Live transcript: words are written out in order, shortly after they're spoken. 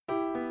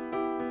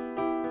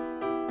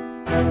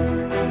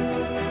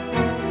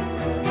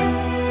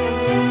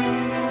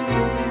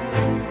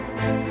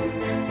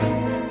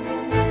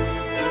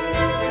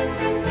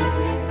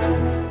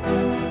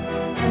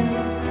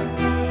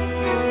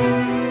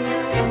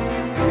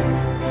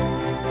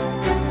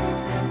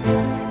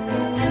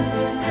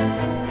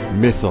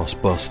Mythos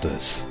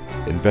Busters,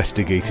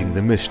 investigating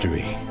the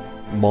mystery,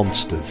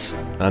 monsters,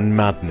 and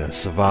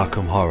madness of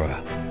Arkham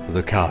Horror,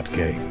 the card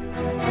game.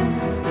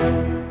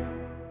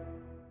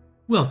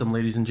 Welcome,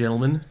 ladies and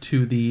gentlemen,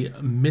 to the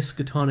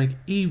Miskatonic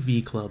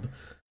AV Club.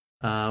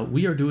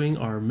 We are doing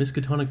our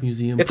Miskatonic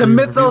Museum. It's a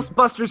Mythos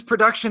Busters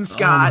production,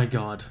 Scott. Oh my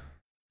god.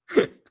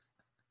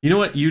 You know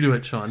what? You do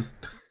it, Sean.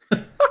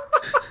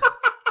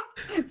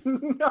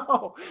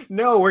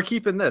 No, we're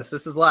keeping this.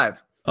 This is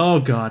live. Oh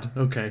god,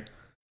 okay.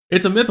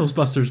 It's a Mythos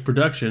Busters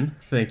production.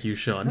 Thank you,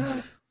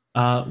 Sean.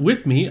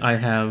 With me, I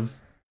have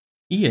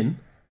Ian.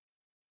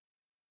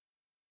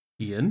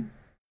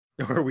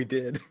 Or we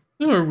did.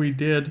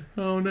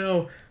 Oh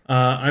no.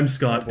 I'm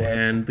Scott,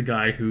 and the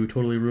guy who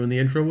totally ruined the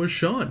intro was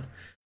Sean.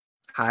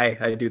 Hi,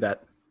 I do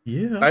that.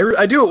 Yeah.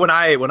 I do it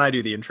when I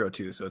do the intro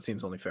too, so it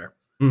seems only fair.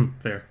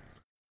 Fair.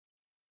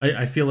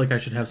 I feel like I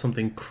should have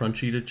something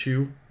crunchy to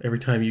chew every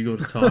time you go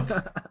to talk.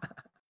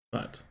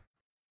 But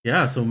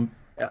yeah, so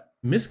yeah.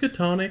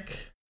 Miskatonic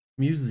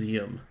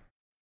Museum.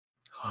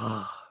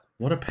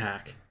 What a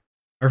pack.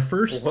 Our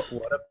first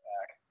what a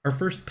pack. Our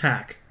first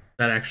pack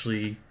that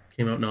actually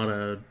came out, not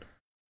a,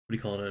 what do you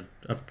call it,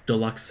 a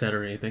deluxe set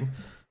or anything.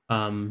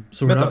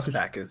 So Mythos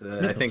pack is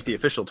I think the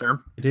official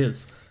term. It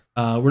is.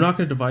 We're not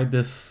going to divide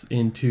this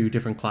into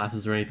different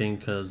classes or anything,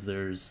 because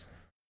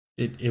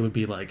it would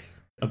be like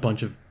a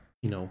bunch of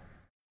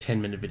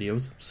 10-minute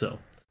videos. So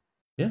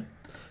yeah.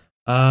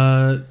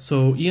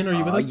 So Ian, are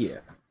you with us? Yeah.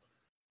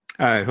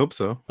 I hope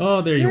so.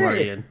 Oh, there you are,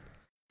 Ian.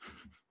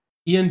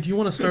 Ian, do you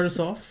want to start us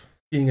off,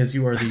 seeing as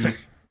you are the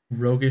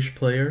roguish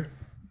player?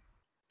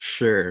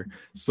 Sure.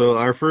 So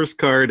our first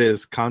card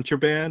is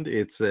Contraband.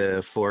 It's a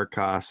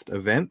 4-cost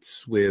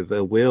event with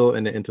a will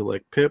and an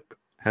intellect pip.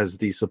 Has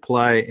the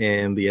supply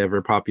and the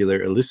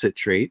ever-popular illicit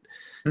trait.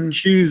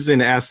 Choose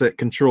an asset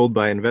controlled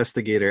by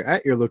investigator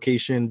at your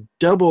location.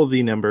 Double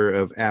the number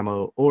of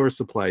ammo or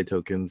supply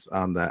tokens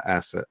on that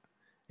asset.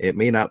 It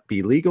may not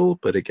be legal,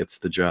 but it gets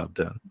the job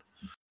done.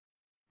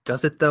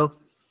 Does it, though?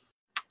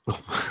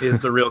 Is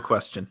the real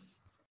question.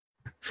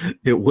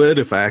 It would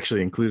if I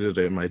actually included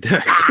it in my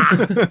decks.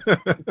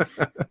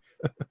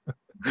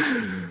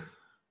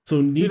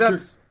 So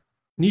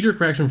knee-jerk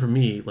reaction for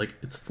me, like,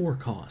 it's 4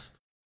 cost.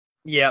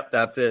 Yep,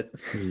 that's it.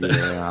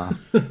 Yeah.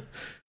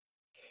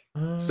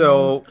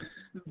 So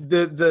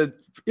the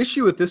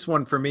issue with this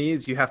one for me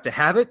is you have to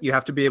have it, you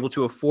have to be able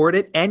to afford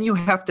it, and you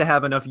have to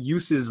have enough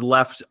uses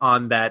left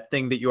on that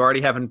thing that you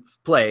already have in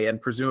play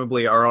and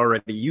presumably are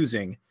already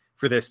using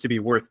for this to be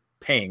worth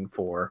paying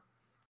for.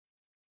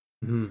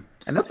 Mm-hmm.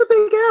 And that's a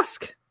big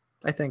ask,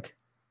 I think.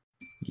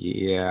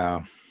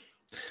 Yeah.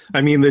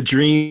 I mean, the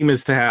dream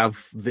is to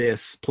have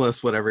this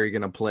plus whatever you're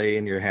going to play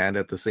in your hand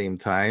at the same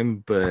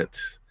time, but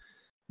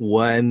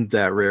one,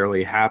 that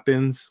rarely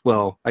happens.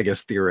 Well, I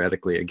guess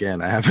theoretically,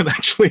 again, I haven't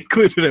actually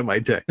included it in my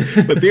deck,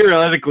 but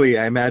theoretically,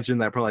 I imagine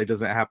that probably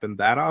doesn't happen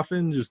that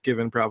often, just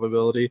given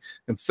probability.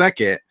 And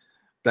second,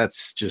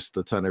 that's just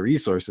a ton of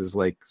resources.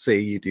 Like, say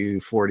you do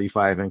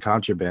 45 in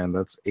Contraband,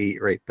 that's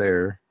 8 right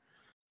there.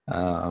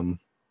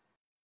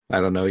 I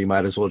don't know, you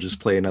might as well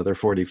just play another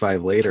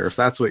 45 later if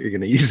that's what you're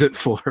going to use it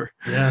for.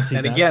 Yeah,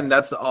 and again,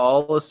 that's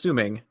all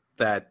assuming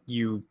that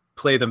you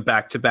play them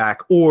back to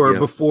back or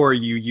before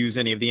you use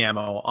any of the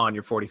ammo on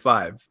your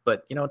 45.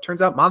 But, it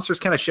turns out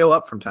monsters kind of show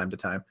up from time to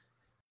time.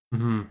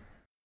 Mm-hmm.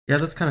 Yeah,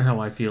 that's kind of how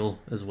I feel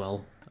as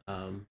well,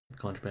 with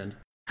Contraband.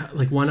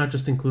 Like, why not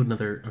just include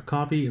a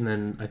copy? And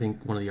then I think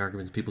one of the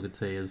arguments people could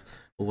say is,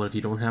 well, what if you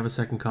don't have a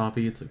second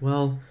copy? It's like,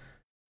 well,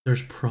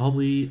 there's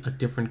probably a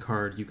different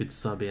card you could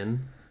sub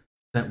in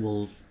that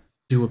will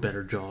do a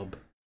better job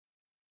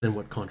than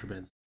what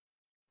Contraband's.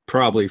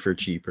 Probably for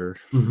cheaper.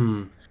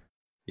 Mm-hmm.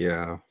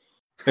 Yeah.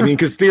 I mean,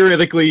 because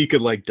theoretically you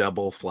could like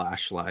double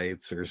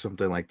flashlights or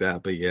something like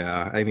that. But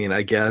yeah, I mean,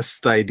 I guess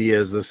the idea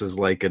is this is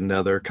like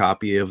another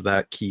copy of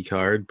that key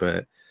card,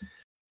 but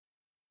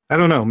I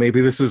don't know.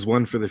 Maybe this is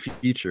one for the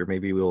future.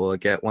 Maybe we'll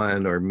get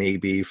one, or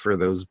maybe for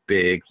those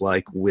big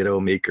like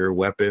Widowmaker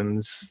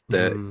weapons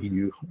that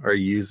you are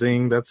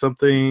using, that's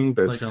something,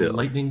 but like still. A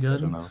lightning gun?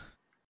 I don't know.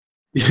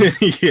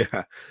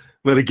 Yeah.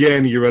 But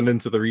again, you run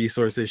into the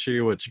resource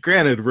issue, which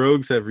granted,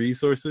 rogues have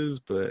resources,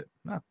 but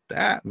not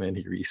that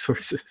many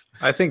resources.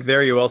 I think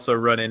there you also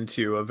run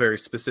into a very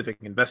specific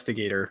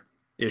investigator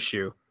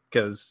issue,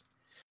 because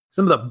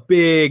some of the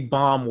big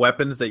bomb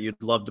weapons that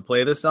you'd love to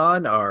play this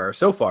on are,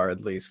 so far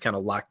at least, kind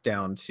of locked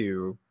down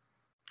to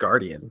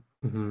Guardian.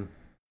 Mm-hmm.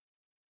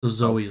 So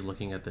Zoe's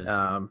looking at this.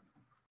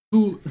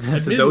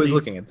 Zoe's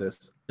looking at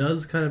this.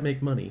 Does kind of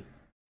make money,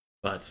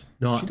 but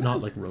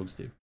not like rogues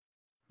do.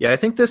 Yeah, I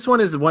think this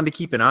one is the one to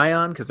keep an eye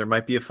on, because there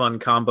might be a fun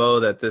combo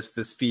that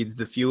this feeds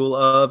the fuel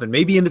of, and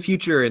maybe in the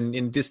future,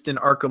 in distant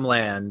Arkham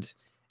land,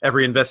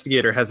 every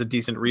investigator has a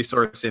decent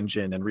resource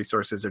engine, and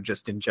resources are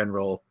just in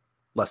general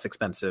less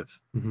expensive.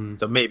 Mm-hmm.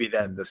 So maybe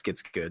then this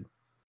gets good.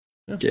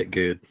 Yeah. Get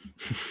good.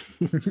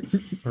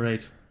 All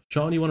right.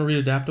 Sean, you want to read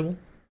Adaptable?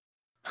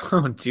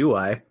 Oh, do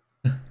I?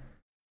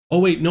 Oh,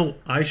 wait, no.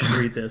 I should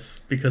read this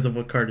because of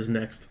what card is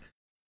next.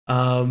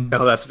 Oh,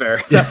 that's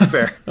fair. That's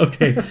fair.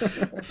 Okay.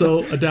 So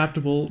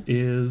Adaptable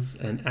is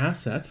an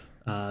asset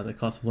that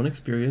costs 1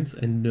 experience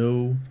and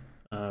no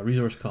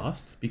resource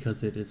cost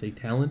because it is a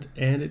talent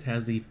and it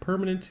has the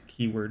permanent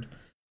keyword.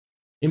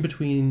 In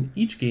between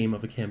each game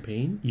of a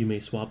campaign, you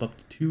may swap up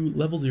to 2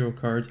 level 0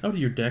 cards out of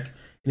your deck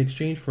in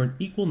exchange for an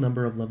equal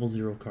number of level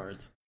 0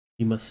 cards.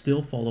 You must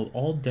still follow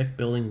all deck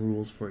building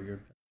rules for your.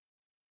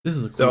 This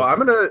is a cool So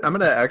I'm card.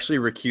 gonna actually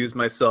recuse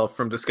myself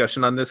from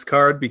discussion on this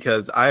card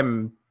because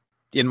I'm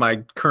in my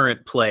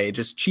current play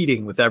just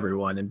cheating with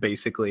everyone and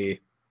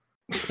basically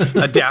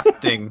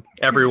adapting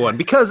everyone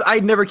because I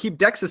never keep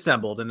decks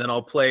assembled, and then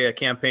I'll play a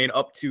campaign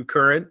up to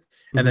current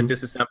and then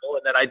disassemble,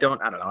 and then I don't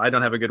know. I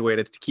don't have a good way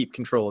to keep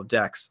control of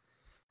decks.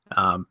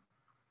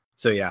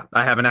 So yeah,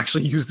 I haven't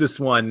actually used this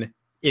one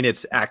in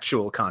its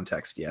actual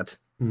context yet.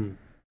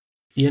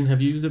 Ian,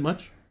 have you used it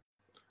much?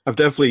 I've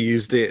definitely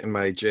used it in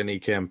my Jenny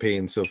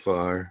campaign so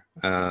far,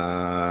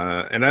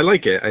 and I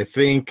like it.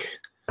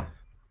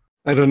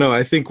 I don't know.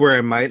 I think where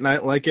I might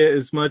not like it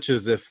as much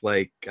is if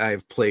like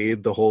I've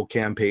played the whole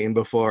campaign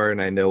before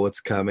and I know what's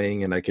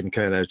coming and I can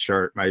kind of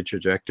chart my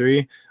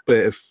trajectory. But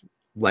if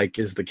like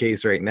is the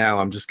case right now,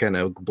 I'm just kind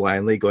of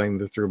blindly going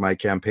through my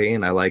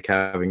campaign. I like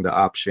having the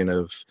option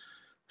of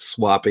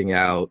swapping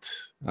out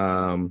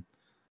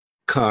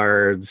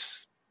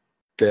cards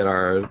that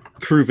are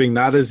proving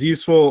not as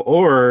useful,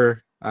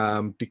 or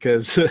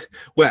because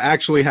what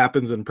actually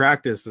happens in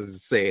practice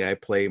is, say I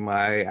play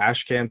my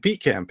Ashcan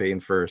Pete campaign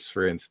first,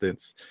 for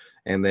instance,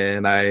 and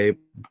then I'm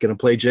going to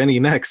play Jenny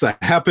next. I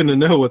happen to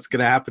know what's going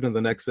to happen in the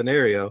next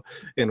scenario,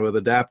 and with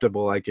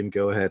Adaptable, I can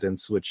go ahead and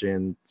switch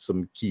in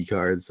some key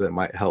cards that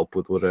might help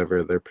with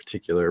whatever their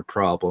particular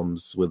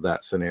problems with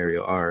that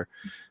scenario are.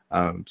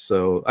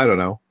 So I don't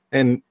know.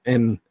 And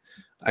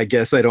I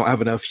guess I don't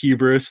have enough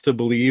hubris to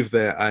believe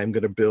that I'm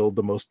going to build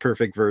the most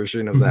perfect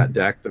version of that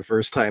deck the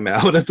first time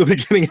out at the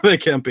beginning of the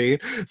campaign.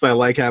 So I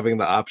like having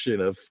the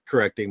option of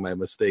correcting my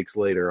mistakes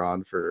later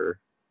on for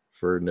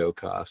no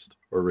cost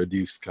or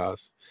reduced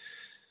cost.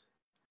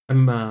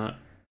 I'm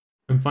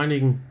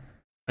finding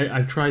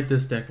I've tried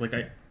this deck. Like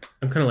I'm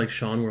kind of like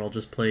Sean, where I'll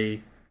just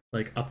play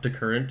like up to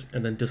current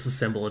and then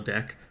disassemble a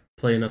deck,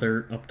 play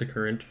another up to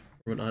current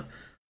or whatnot.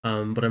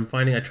 But I'm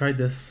finding I tried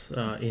this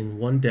in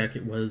one deck.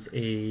 It was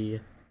a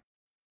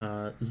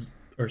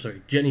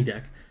Jenny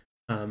deck,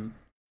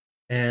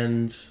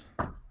 and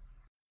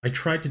I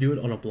tried to do it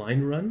on a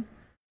blind run,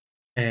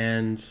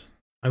 and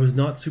I was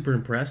not super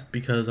impressed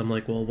because I'm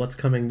like, well, what's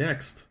coming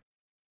next?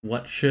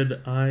 What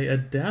should I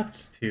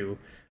adapt to?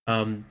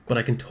 But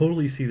I can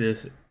totally see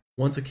this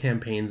once a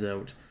campaign's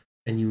out,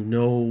 and you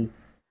know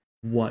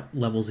what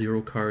level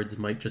 0 cards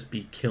might just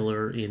be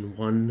killer in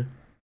one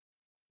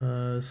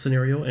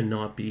scenario and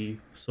not be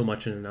so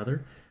much in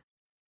another.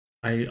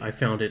 I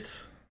found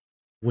it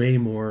way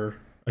more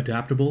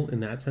adaptable in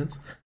that sense.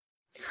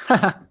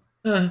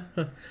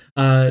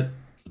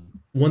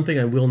 One thing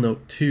I will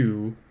note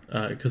too,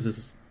 because this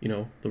is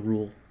the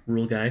rule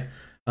guy.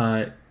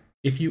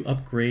 If you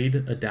upgrade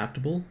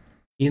Adaptable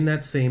in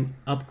that same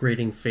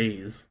upgrading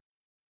phase,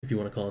 if you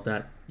want to call it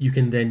that, you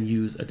can then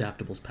use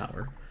Adaptable's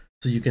power.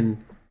 So you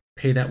can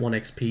pay that 1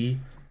 XP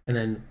and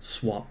then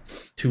swap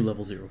 2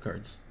 level 0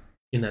 cards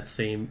in that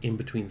same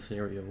in-between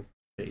scenario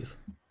phase.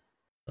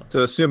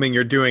 So assuming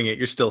you're doing it,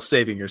 you're still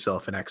saving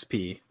yourself an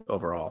XP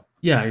overall.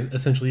 Yeah,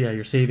 essentially, yeah,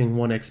 you're saving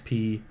 1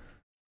 XP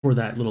for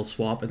that little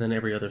swap, and then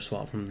every other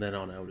swap from then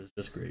on out is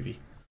just gravy.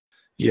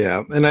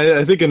 Yeah, and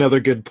I think another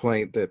good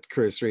point that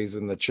Chris raised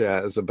in the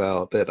chat is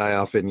about that I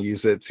often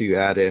use it to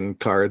add in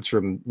cards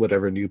from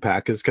whatever new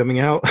pack is coming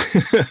out.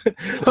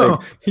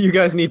 You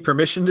guys need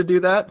permission to do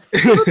that?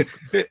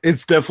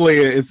 It's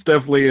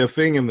definitely a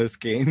thing in this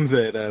game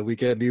that we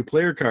get new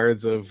player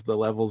cards of the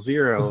level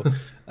 0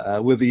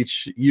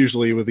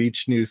 usually with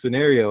each new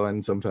scenario,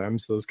 and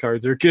sometimes those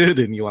cards are good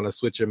and you want to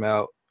switch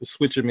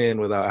them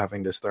in without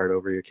having to start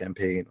over your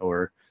campaign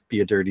or be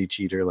a dirty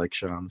cheater like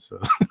Sean.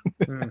 So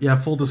yeah,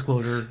 full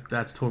disclosure,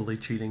 that's totally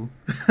cheating.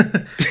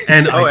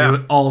 And I do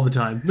it all the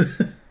time.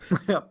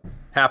 Yep.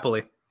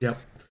 Happily. Yep.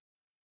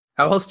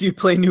 How else do you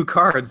play new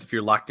cards if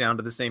you're locked down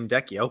to the same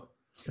deck, yo?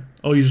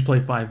 Oh, you just play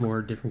 5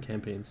 more different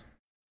campaigns.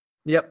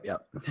 Yep.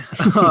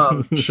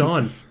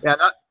 Sean. Yeah,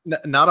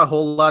 not a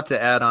whole lot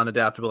to add on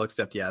Adaptable,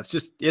 except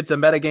it's a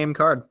metagame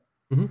card.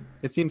 Mm-hmm.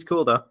 It seems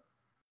cool though.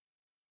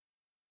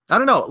 I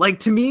don't know. Like,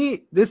 to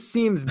me, this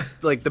seems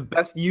like the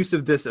best use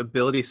of this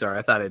ability. Sorry,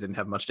 I thought I didn't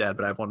have much to add,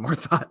 but I have one more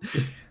thought.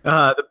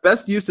 The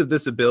best use of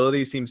this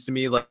ability seems to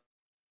me like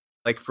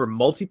for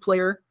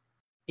multiplayer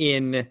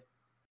in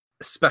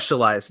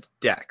specialized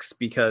decks,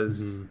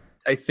 because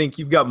I think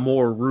you've got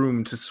more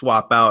room to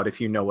swap out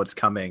if you know what's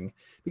coming.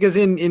 Because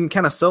in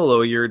kind of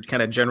solo, you're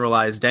kind of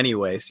generalized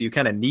anyway, so you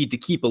kind of need to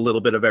keep a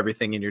little bit of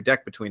everything in your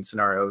deck between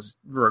scenarios,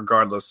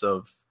 regardless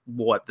of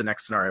what the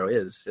next scenario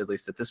is, at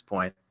least at this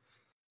point.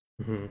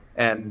 Mm-hmm.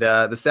 And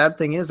the sad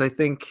thing is,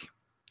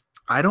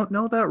 I don't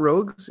know that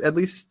rogues, at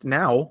least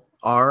now,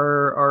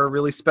 are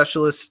really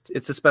specialist.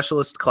 It's a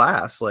specialist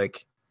class.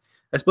 Like,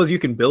 I suppose you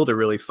can build a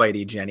really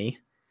fighty Jenny,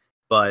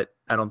 but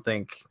I don't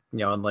think,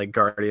 unlike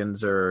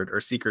Guardians or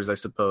Seekers, I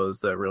suppose,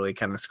 that really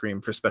kind of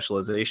scream for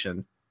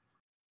specialization.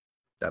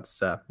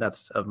 That's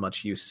of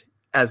much use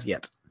as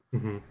yet.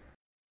 Mm-hmm.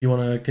 You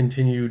want to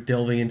continue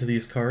delving into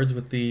these cards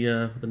with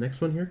the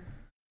next one here?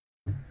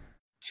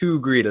 Too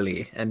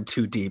greedily and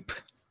too deep.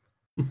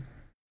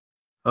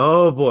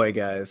 Oh boy,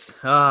 guys.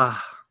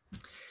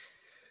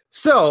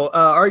 So,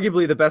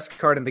 arguably the best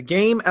card in the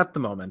game at the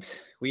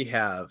moment, we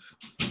have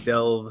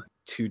Delve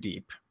Too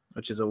Deep,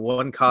 which is a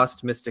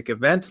 1-cost Mystic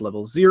event,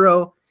 level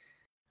 0.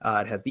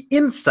 It has the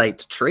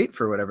Insight trait,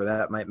 for whatever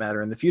that might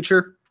matter in the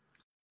future.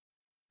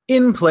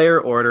 In player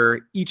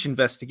order, each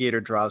investigator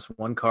draws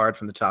 1 card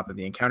from the top of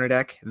the encounter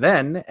deck,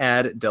 then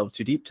add Delve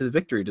Too Deep to the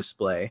victory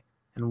display.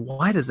 And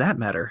why does that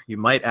matter, you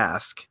might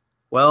ask?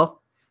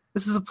 Well,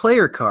 this is a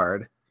player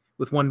card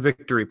with 1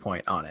 victory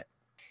point on it.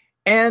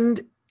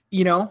 And,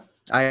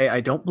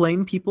 I don't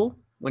blame people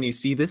when you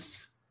see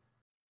this,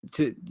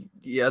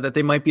 that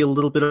they might be a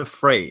little bit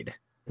afraid,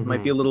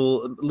 might be a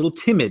little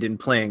timid in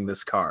playing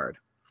this card.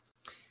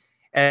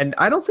 And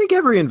I don't think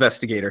every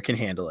investigator can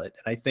handle it.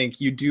 I think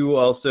you do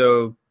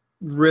also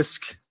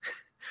risk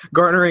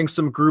garnering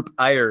some group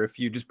ire if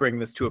you just bring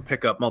this to a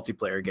pickup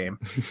multiplayer game.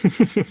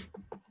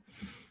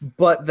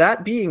 But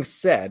that being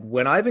said,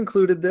 when I've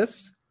included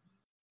this,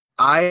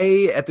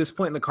 at this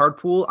point in the card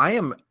pool, I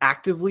am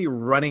actively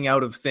running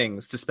out of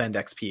things to spend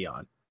XP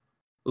on.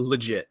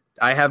 Legit.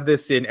 I have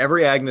this in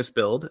every Agnes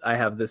build. I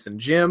have this in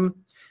Gym.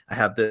 I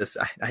have this.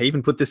 I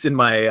even put this in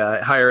my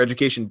higher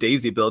education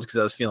Daisy build because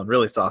I was feeling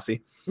really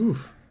saucy.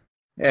 Oof.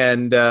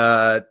 And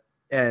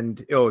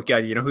oh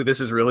god, you know who this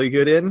is really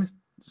good in?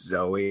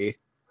 Zoe.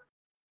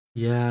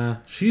 Yeah,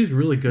 she's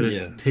really good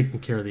at taking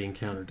care of the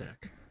encounter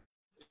deck.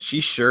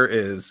 She sure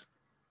is.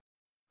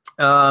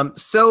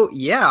 So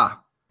yeah,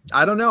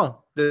 I don't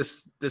know.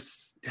 This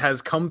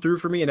has come through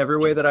for me in every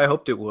way that I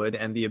hoped it would,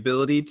 and the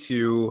ability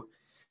to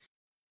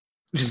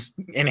just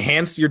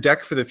enhance your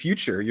deck for the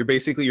future.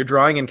 You're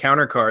drawing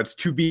encounter cards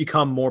to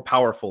become more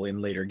powerful in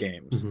later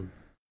games.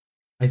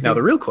 Mm-hmm. Now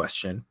the real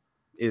question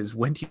is,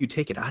 when do you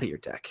take it out of your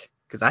deck?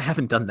 Because I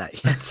haven't done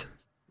that yet.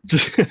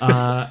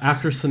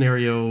 After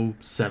scenario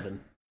 7.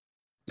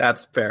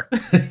 That's fair.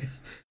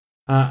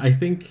 I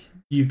think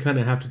you kind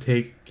of have to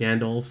take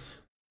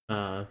Gandalf's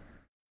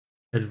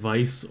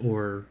advice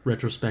or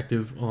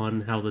retrospective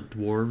on how the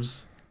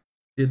dwarves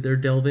did their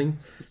delving,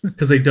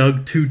 because they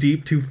dug too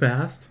deep too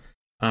fast.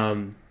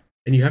 And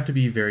you have to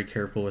be very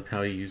careful with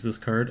how you use this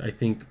card. I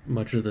think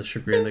much of the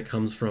chagrin that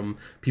comes from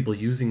people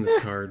using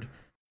this card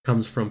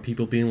comes from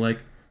people being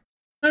like,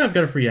 I've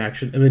got a free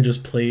action, and then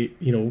just plays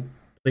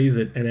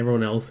it, and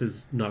everyone else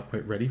is not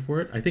quite ready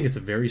for it. I think it's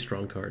a very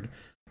strong card.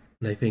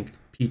 And I think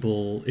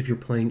people, if you're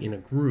playing in a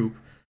group,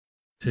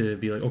 to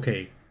be like,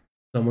 okay,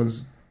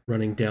 someone's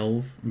running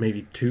Delve,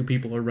 maybe 2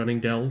 people are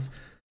running Delve,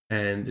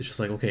 and it's just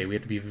like, okay, we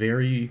have to be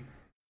very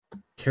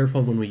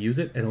careful when we use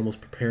it, and almost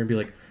prepare and be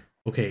like,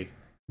 okay,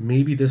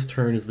 maybe this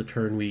turn is the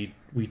turn we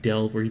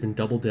Delve or even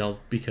double Delve,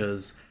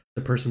 because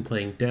the person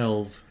playing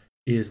Delve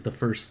is the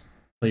first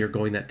player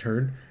going that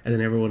turn, and then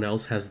everyone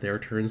else has their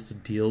turns to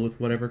deal with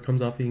whatever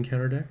comes off the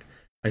encounter deck.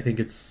 I think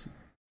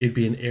it'd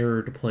be an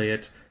error to play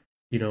it,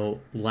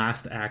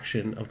 last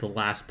action of the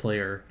last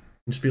player,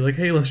 and just be like,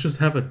 hey, let's just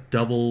have a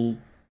double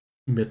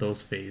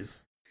Mythos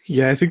phase.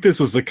 Yeah, I think this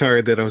was the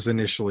card that I was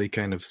initially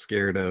kind of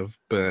scared of,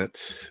 but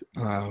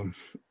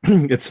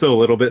it's still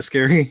a little bit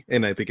scary,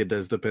 and I think it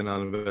does depend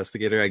on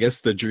investigator. I guess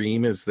the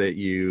dream is that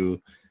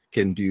you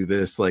can do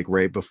this like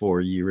right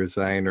before you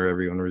resign or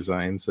everyone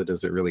resigns, so it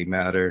doesn't really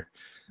matter.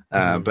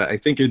 But I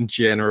think in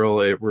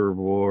general it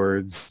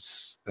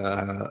rewards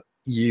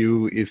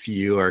you if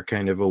you are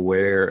kind of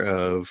aware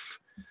of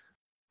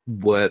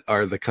what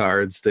are the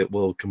cards that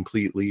will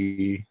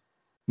completely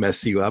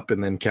mess you up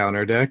and then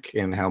counter deck,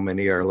 and how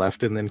many are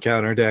left in then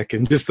counter deck,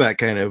 and just that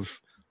kind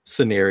of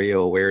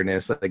scenario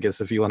awareness, I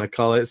guess, if you want to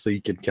call it, so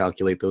you can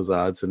calculate those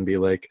odds and be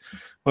like,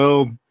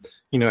 well,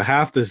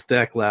 half this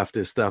deck left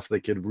is stuff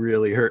that could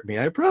really hurt me.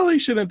 I probably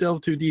shouldn't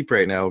delve too deep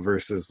right now,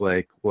 versus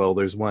like, well,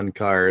 there's 1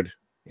 card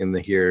in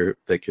the here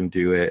that can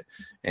do it,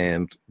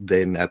 and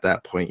then at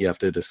that point you have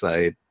to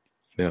decide,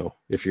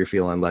 if you're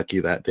feeling lucky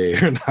that day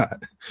or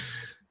not.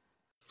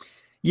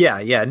 Yeah,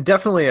 and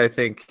definitely I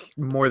think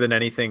more than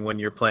anything when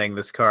you're playing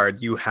this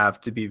card, you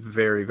have to be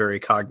very, very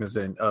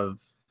cognizant of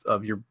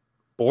your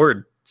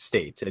board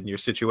state and your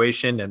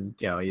situation, and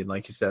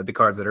like you said, the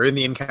cards that are in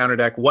the encounter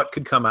deck, what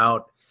could come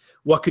out,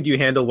 what could you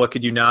handle, what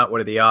could you not,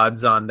 what are the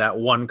odds on that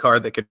 1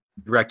 card that could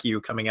wreck you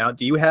coming out?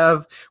 Do you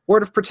have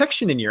Ward of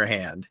Protection in your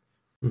hand?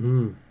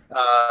 Mm-hmm.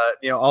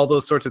 All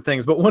those sorts of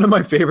things. But one of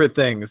my favorite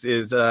things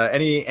is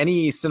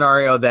any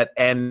scenario that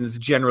ends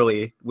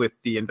generally with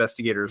the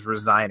investigators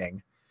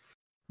resigning.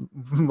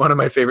 One of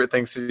my favorite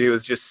things to do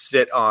is just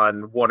sit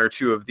on 1 or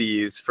 2 of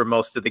these for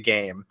most of the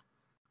game.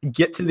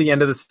 Get to the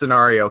end of the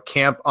scenario,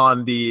 camp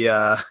on the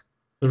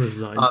The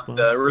resign on spot.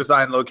 the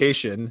resign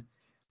location.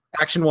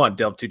 Action 1,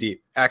 delve too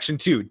deep. Action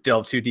 2,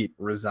 delve too deep.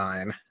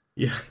 Resign.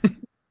 Yeah.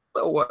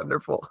 So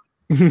wonderful.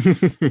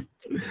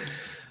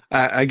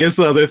 I guess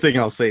the other thing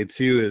I'll say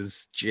too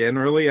is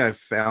generally I've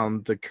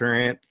found the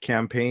current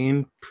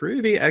campaign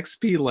pretty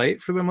XP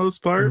light for the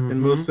most part in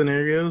most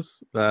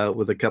scenarios,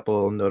 with a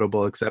couple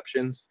notable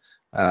exceptions,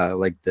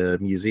 like the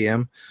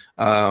museum.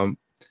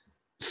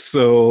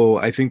 So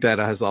I think that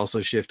has also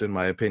shifted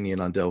my opinion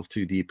on Delve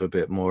Too Deep a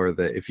bit more,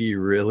 that if you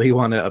really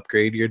want to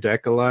upgrade your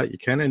deck a lot, you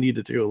kind of need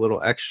to do a little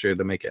extra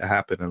to make it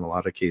happen in a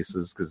lot of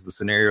cases, because the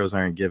scenarios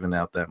aren't given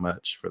out that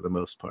much for the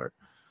most part.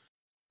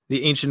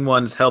 The ancient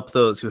ones help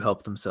those who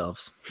help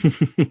themselves.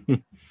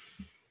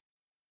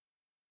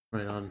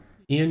 Right on.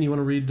 Ian, you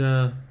want to read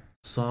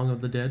Song of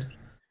the Dead?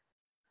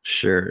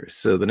 Sure.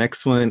 So the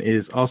next one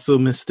is also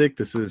Mystic.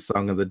 This is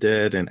Song of the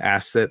Dead, an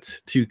asset,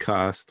 2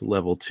 cost,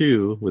 level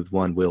 2 with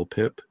 1 will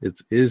pip. It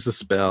is a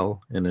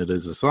spell and it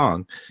is a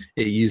song.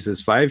 It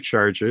uses 5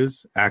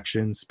 charges.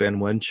 Action,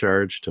 spend 1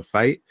 charge to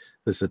fight.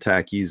 This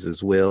attack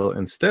uses will.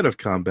 Instead of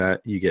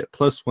combat, you get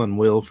 +1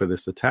 will for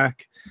this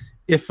attack.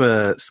 If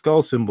a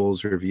skull symbol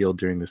is revealed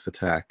during this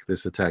attack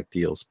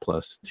deals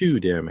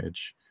 +2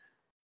 damage.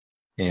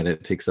 And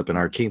it takes up an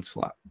arcane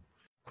slot.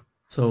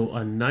 So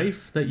a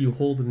knife that you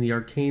hold in the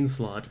arcane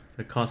slot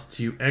that costs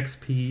you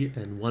XP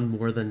and 1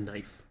 more than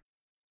knife,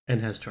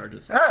 and has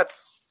charges.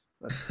 That's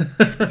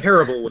a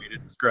terrible way to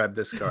describe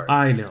this card.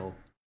 I know.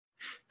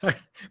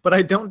 But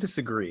I don't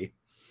disagree.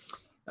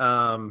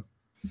 This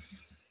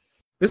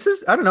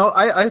is, I don't know,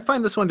 I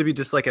find this one to be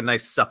just like a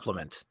nice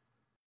supplement.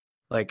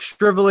 Like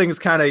Shriveling is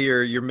kind of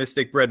your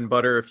mystic bread and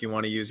butter if you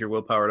want to use your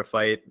willpower to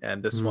fight,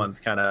 and this one's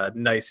kind of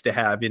nice to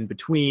have in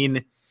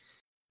between.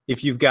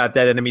 If you've got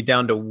that enemy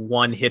down to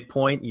 1 hit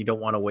point, you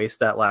don't want to waste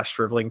that last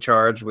Shriveling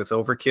charge with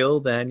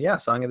overkill, then yeah,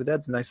 Song of the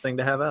Dead's a nice thing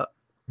to have out.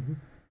 Mm-hmm.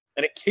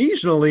 And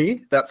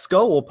occasionally that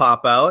skull will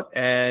pop out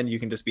and you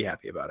can just be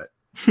happy about it.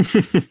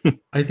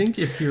 I think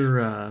if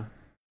you're,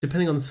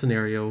 depending on the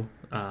scenario,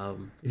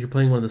 if you're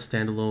playing one of the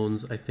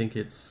standalones, I think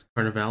it's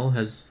Carnival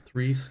has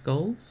 3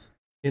 skulls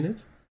in it.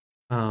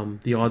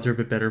 The odds are a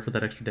bit better for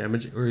that extra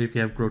damage, or if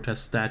you have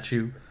Grotesque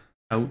Statue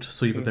out,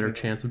 so you have a better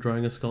chance of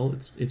drawing a skull.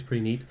 It's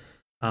pretty neat.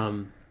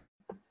 I'm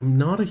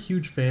not a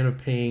huge fan of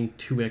paying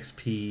 2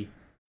 XP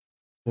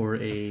for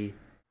a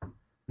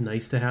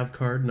nice to have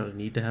card, not a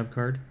need to have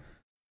card.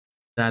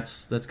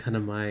 That's kind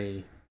of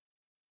my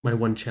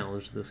one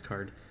challenge to this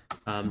card.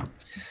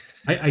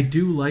 I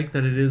do like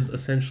that it is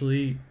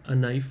essentially a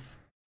knife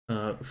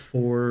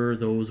for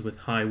those with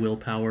high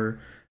willpower,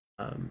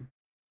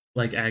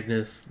 like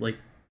Agnes, like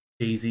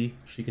Daisy.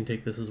 She can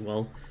take this as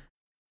well.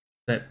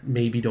 That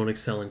maybe don't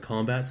excel in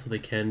combat, so they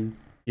can,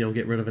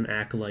 get rid of an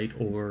acolyte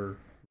or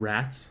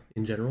rats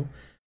in general.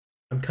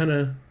 I'm kind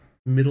of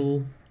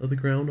middle of the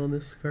ground on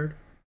this card.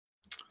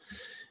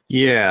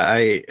 Yeah,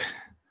 I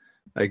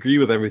agree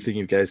with everything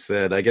you guys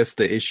said. I guess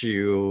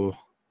the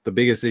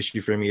biggest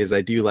issue for me is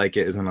I do like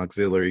it as an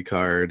auxiliary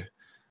card,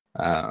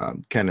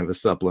 kind of a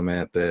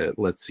supplement that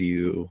lets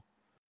you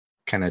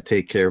kind of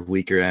take care of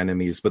weaker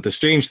enemies. But the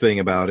strange thing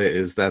about it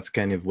is that's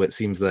kind of what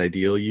seems the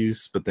ideal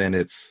use, but then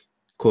it's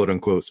quote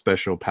unquote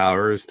special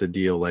powers to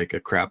deal like a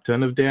crap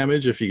ton of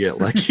damage if you get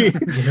lucky.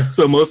 Yeah.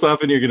 So most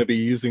often you're going to be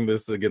using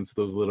this against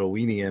those little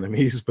weenie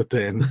enemies, but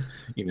then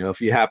if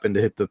you happen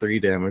to hit the 3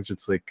 damage,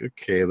 it's like,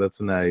 okay,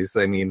 that's nice.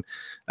 I mean,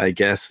 I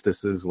guess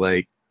this is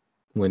like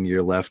when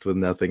you're left with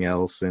nothing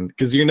else, and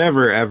because you're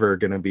never ever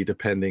going to be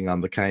depending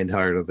on the kind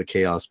heart of the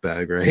chaos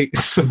bag, right?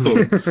 So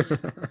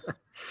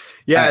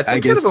yeah, it's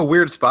kind of a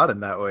weird spot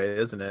in that way,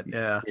 isn't it?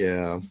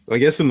 Yeah. I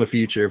guess in the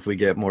future, if we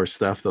get more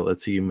stuff that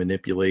lets you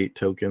manipulate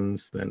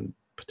tokens, then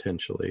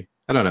potentially.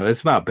 I don't know.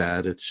 It's not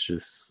bad. It's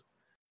just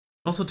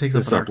also takes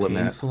up an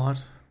arcane slot,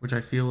 which I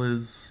feel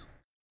is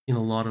in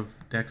a lot of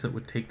decks that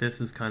would take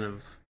this is kind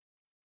of,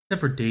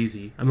 except for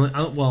Daisy.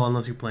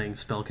 Unless you're playing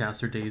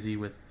Spellcaster Daisy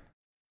with.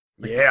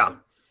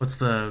 What's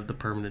the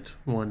permanent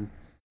one?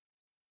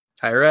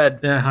 Higher Ed.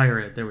 Yeah, Higher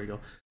Ed. There we go.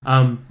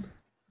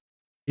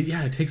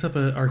 It takes up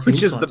an arcane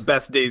Which is slot. the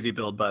best Daisy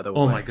build, by the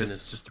way. Oh my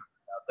goodness. Just out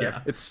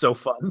there. It's so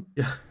fun.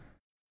 Yeah.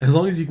 As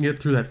long as you can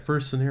get through that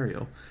first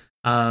scenario.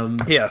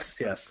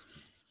 Yes.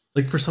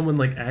 Like for someone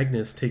like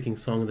Agnes taking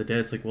Song of the Dead,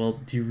 it's like,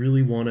 well, do you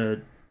really want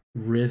to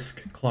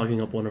risk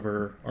clogging up one of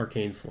her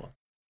arcane slots?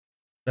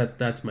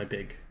 That's my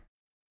big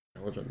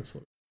challenge on this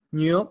one.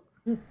 Yep.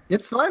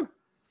 It's fine.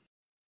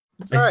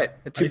 It's alright.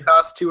 It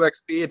costs 2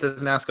 XP. It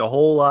doesn't ask a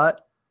whole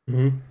lot.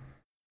 Mm-hmm.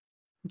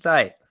 It's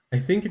alright. I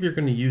think if you're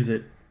going to use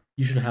it,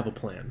 you should have a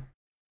plan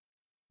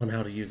on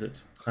how to use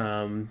it.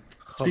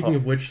 Speaking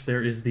of which,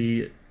 there is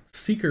the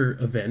Seeker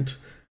event,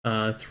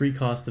 3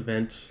 cost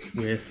event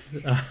with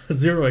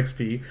 0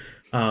 XP,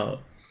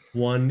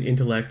 1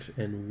 intellect,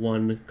 and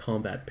 1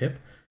 combat pip.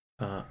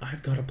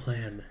 I've got a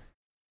plan.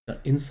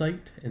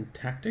 Insight and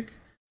tactic,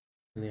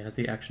 and it has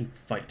the action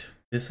fight.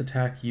 This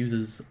attack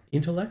uses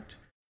intellect.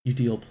 You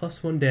deal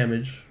 +1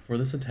 damage for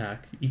this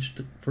attack.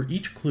 For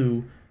each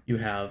clue, you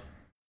have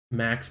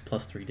max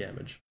 +3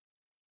 damage.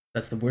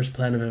 That's the worst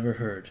plan I've ever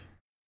heard.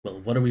 Well,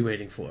 what are we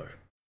waiting for?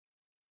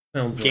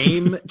 Sounds like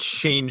Game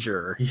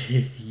changer.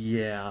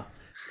 yeah.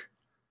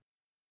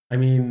 I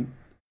mean,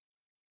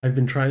 I've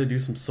been trying to do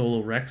some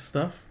solo Rex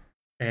stuff,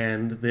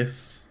 and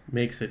this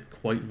makes it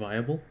quite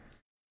viable.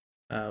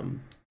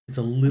 It's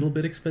a little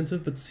bit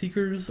expensive, but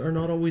Seekers are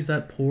not always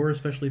that poor,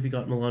 especially if you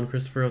got Milan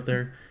Christopher out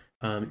there.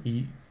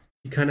 You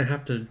kind of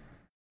have to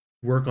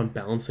work on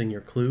balancing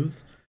your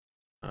clues.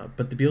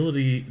 But the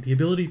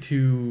ability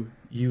to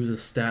use a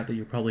stat that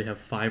you probably have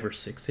 5 or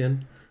 6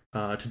 in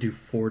to do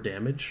 4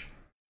 damage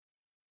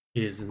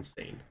is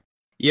insane.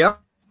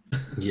 Yep.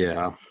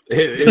 Yeah.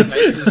 It's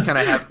nice to just kind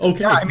of have.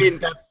 Okay. Yeah, I mean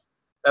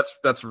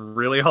that's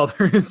really all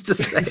there is to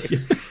say.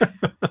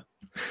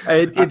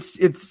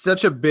 It's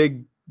such a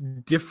big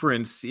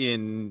difference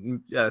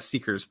in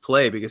Seeker's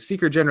play because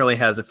Seeker generally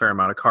has a fair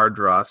amount of card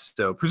draw,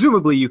 so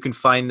presumably you can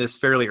find this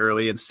fairly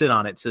early and sit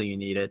on it till you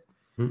need it.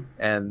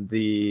 And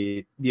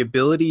the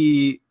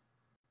ability,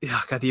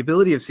 the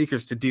ability of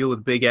Seekers to deal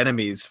with big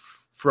enemies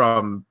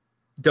from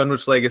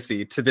Dunwich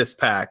Legacy to this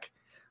pack,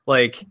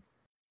 like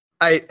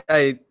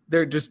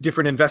they're just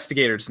different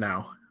investigators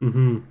now.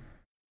 Mm-hmm.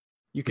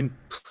 You can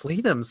play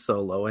them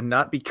solo and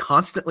not be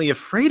constantly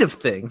afraid of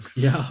things.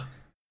 Yeah.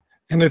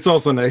 And it's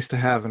also nice to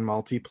have in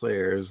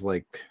multiplayers,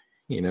 like,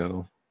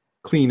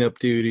 cleanup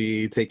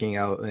duty, taking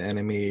out an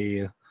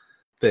enemy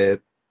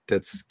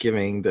that's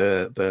giving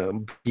the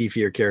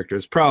beefier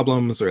characters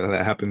problems, or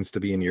that happens to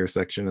be in your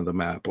section of the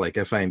map. Like,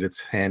 I find it's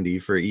handy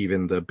for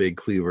even the big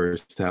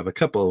cleavers to have a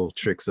couple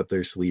tricks up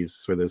their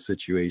sleeves for those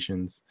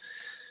situations.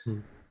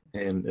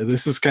 And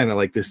this is kind of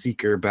like the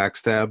Seeker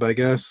backstab, I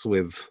guess,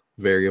 with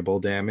variable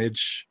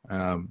damage,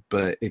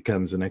 but it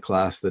comes in a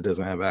class that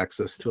doesn't have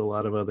access to a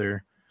lot of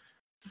other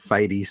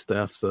fighty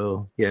stuff.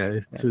 So yeah,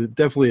 it's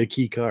definitely a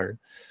key card.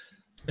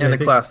 And a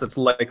class that's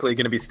likely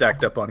going to be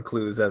stacked up on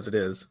clues as it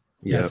is.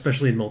 Yeah,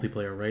 especially in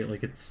multiplayer, right?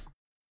 Like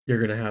you're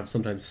gonna have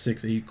sometimes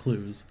 6-8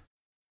 clues.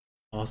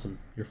 Awesome,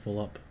 you're full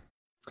up.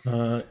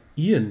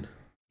 Ian,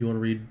 you want to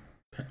read?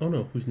 Oh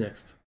no, who's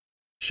next?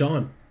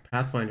 Sean,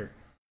 Pathfinder.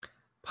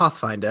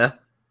 Pathfinder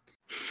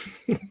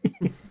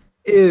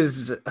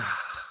is, I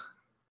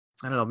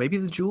don't know, maybe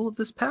the jewel of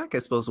this pack. I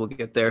suppose we'll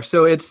get there.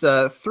 So it's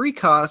a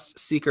 3-cost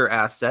Seeker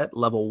asset,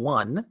 level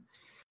 1,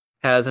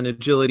 has an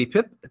agility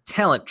pip, a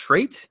talent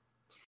trait,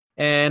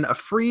 and a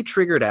free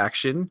triggered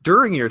action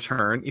during your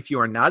turn. If you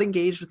are not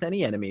engaged with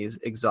any enemies,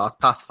 exhaust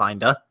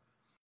Pathfinder.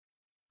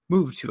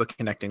 Move to a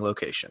connecting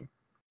location.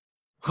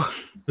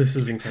 This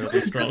is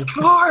incredibly strong. This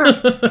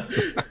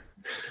card!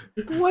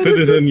 What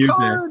is this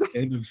card?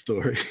 End of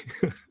story.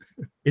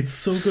 It's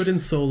so good in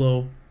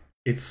solo.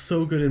 It's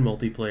so good in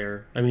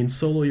multiplayer. I mean,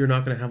 solo, you're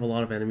not going to have a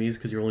lot of enemies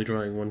because you're only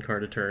drawing 1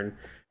 card a turn.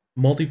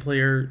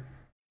 Multiplayer,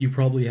 you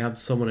probably have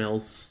someone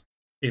else,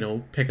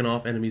 picking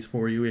off enemies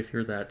for you if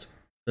you're the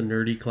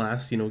nerdy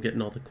class,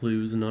 getting all the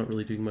clues and not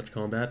really doing much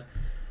combat.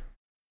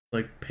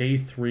 Like, pay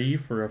 3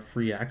 for a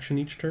free action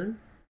each turn.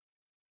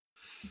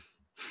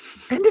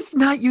 And it's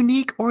not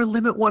unique or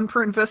limit 1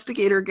 per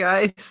investigator,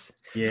 guys.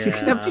 Yeah. You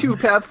can have 2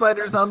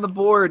 Pathfinders on the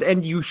board,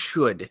 and you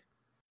should.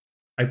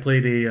 I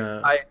played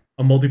a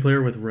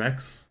multiplayer with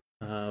Rex,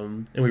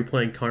 and we were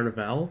playing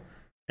Carnival,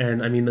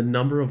 and I mean the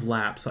number of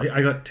laps.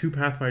 I got 2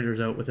 Pathfinders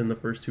out within the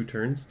first 2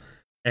 turns,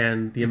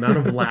 and the amount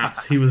of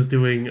laps he was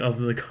doing of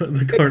the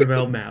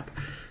Carnival map,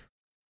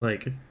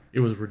 like, it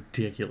was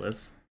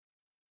ridiculous.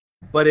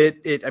 But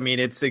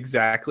it's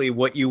exactly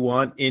what you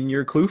want in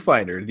your clue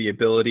finder, the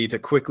ability to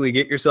quickly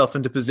get yourself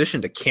into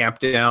position to camp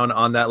down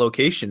on that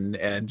location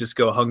and just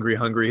go hungry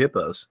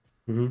hippos.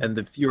 Mm-hmm. And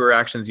the fewer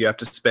actions you have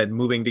to spend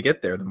moving to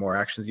get there, the more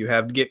actions you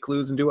have to get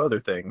clues and do other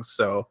things.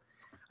 So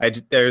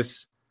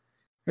there's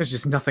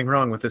just nothing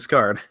wrong with this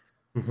card.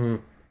 Mm-hmm.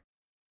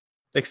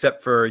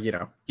 Except for, you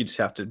just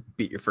have to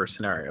beat your first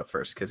scenario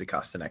first because it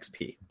costs an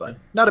XP. But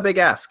not a big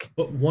ask.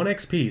 But 1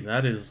 XP,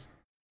 that's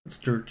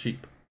dirt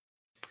cheap.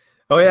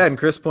 Oh, yeah, and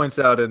Chris points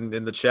out in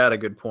the chat a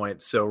good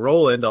point. So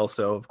Roland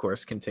also, of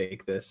course, can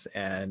take this,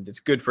 and it's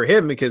good for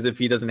him because if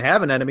he doesn't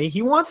have an enemy,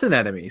 he wants an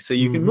enemy. So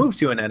you can move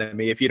to an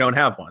enemy if you don't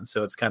have one.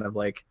 So it's kind of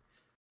like,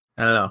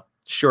 I don't know,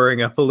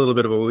 shoring up a little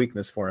bit of a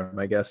weakness for him,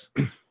 I guess.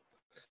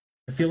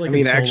 I feel like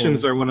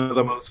actions are one of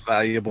the most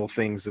valuable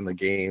things in the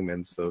game,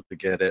 and so to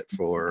get it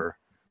for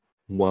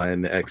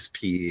 1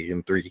 XP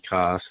and 3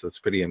 costs, that's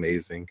pretty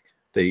amazing.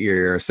 That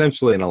you're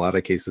essentially, in a lot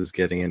of cases,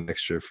 getting an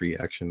extra free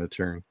action a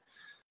turn.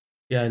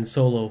 Yeah, in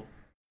solo,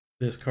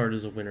 this card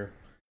is a winner.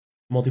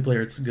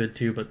 Multiplayer, it's good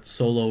too, but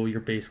solo, you're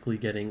basically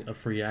getting a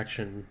free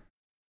action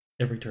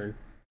every turn,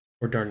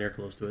 or darn near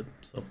close to it.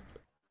 So,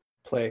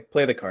 play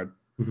the card.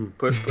 Mm-hmm.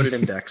 Put it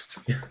indexed.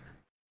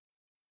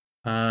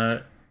 Yeah.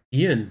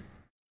 Ian,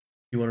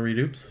 you want to read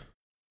Oops?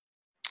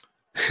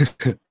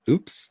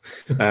 Oops.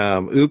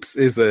 Oops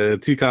is a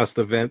 2-cost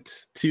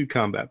event, 2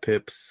 combat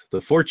pips,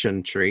 the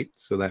fortune trait,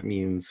 so that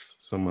means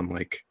someone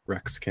like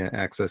Rex can't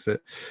access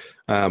it.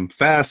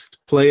 Fast,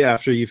 play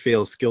after you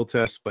fail skill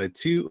tests by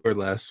 2 or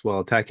less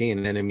while attacking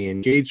an enemy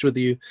engaged with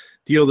you.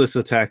 Deal this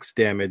attack's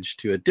damage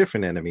to a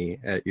different enemy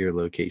at your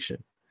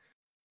location.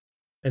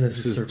 And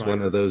this is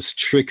one of those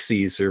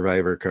tricksy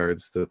survivor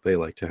cards that they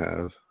like to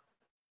have.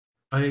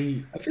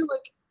 I I feel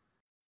like.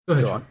 go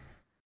ahead. Go Sean. on.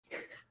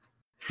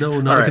 No,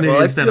 All not a right. Well,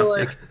 Canadian I stand-up. feel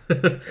like.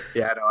 Yeah.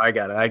 Yeah, no, I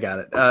got it. I got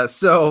it.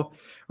 So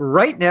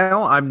right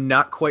now, I'm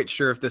not quite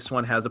sure if this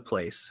one has a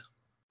place.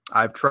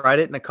 I've tried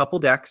it in a couple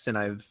decks, and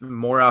I've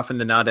more often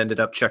than not ended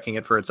up checking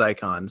it for its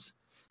icons.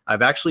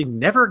 I've actually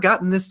never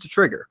gotten this to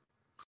trigger.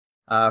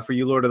 For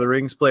you Lord of the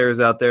Rings players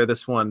out there,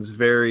 this one's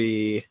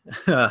very,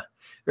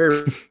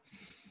 very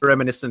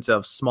reminiscent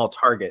of Small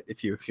Target.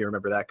 If you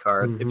remember that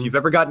card, if you've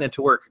ever gotten it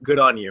to work, good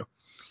on you.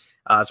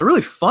 It's a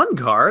really fun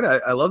card.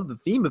 I love the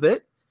theme of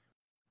it.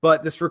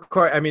 But this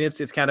require, I mean,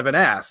 it's kind of an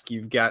ask.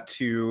 You've got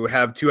to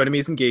have 2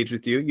 enemies engage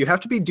with you. You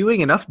have to be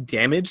doing enough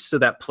damage so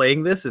that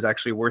playing this is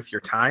actually worth your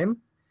time.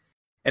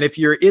 And if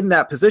you're in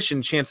that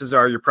position, chances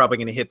are you're probably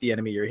going to hit the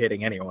enemy you're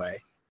hitting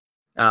anyway.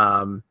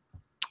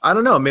 I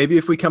don't know. Maybe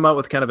if we come out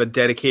with kind of a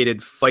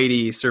dedicated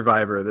fighty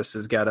survivor, this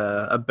has got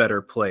a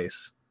better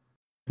place.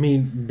 I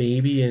mean,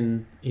 maybe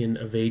in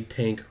Evade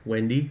Tank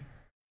Wendy,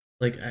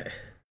 like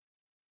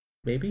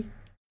maybe.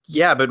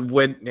 Yeah, but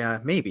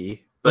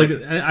maybe. But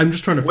Like I'm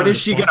just trying to. When find is a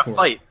she spot gonna for it.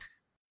 fight?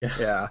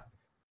 Yeah.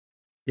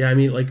 Yeah, I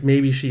mean, like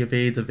maybe she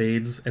evades,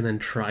 and then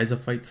tries a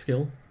fight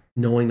skill,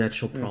 knowing that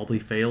she'll probably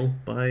fail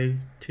by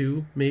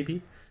 2,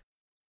 maybe.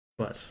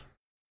 But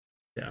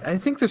yeah, I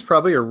think there's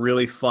probably a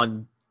really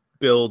fun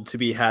build to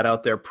be had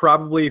out there,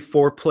 probably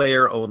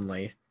 4-player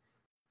only,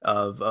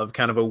 of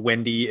kind of a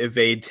Wendy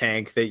evade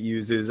tank that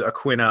uses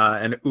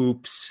Aquina and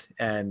Oops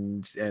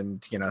and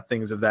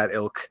things of that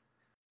ilk.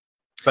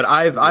 But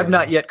I've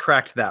not yet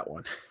cracked that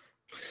one.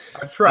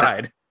 I've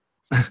tried.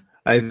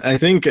 I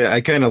think I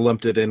kind of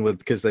lumped it in with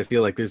because I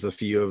feel like there's a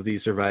few of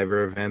these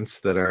Survivor events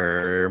that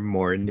are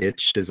more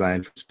niche,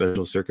 designed for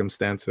special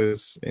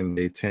circumstances, and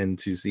they tend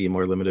to see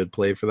more limited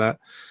play for that.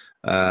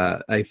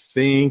 I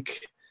think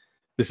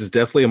this is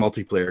definitely a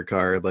multiplayer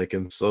card. Like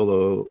in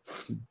solo,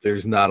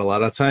 there's not a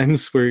lot of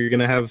times where you're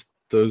gonna have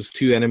those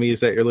 2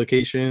 enemies at your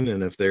location,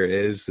 and if there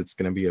is, it's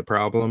gonna be a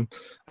problem.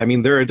 I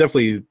mean, there are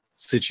definitely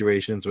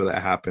situations where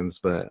that happens,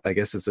 but I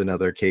guess it's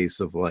another case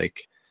of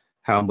like,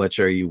 how much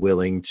are you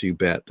willing to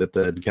bet that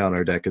the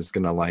counter deck is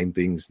going to line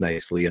things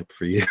nicely up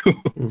for you?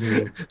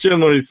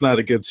 Generally, it's not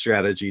a good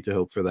strategy to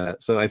hope for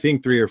that. So I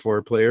think 3 or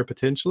 4 player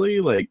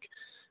potentially, like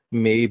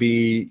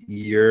maybe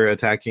you're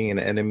attacking an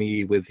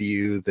enemy with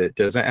you that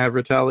doesn't have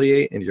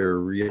retaliate, and your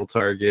real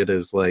target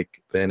is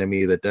like the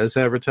enemy that does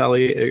have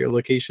retaliate at your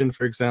location,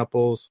 for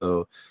example.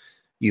 So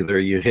either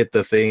you hit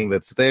the thing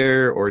that's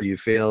there, or you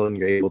fail and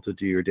you're able to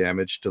do your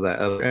damage to that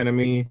other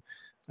enemy.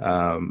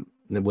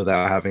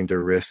 Without having to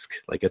risk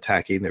like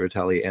attacking the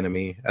retaliate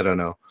enemy. I don't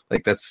know.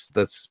 Like that's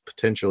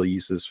potential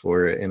uses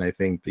for it, and I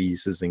think the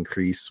uses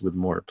increase with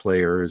more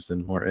players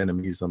and more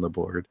enemies on the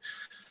board.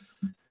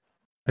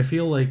 I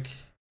feel like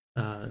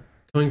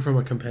coming from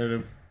a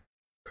competitive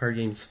card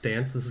game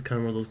stance, this is kind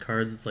of one of those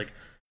cards. It's like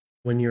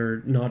when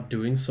you're not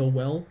doing so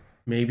well,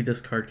 maybe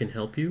this card can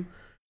help you.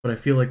 But I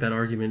feel like that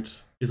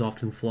argument is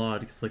often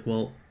flawed. It's like,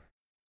 well,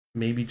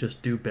 maybe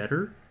just do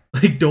better.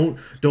 Like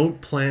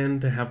don't plan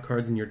to have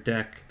cards in your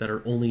deck that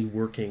are only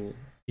working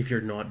if you're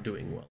not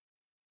doing well.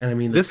 And I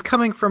mean, this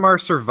coming from our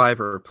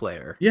Survivor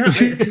player. Yeah,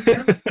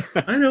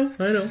 I know.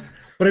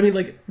 But I mean,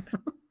 like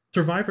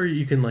Survivor,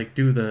 you can like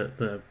do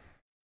the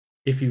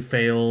if you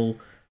fail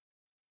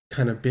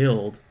kind of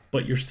build,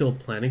 but you're still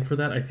planning for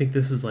that. I think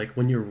this is like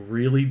when you're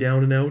really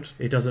down and out.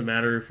 It doesn't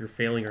matter if you're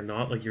failing or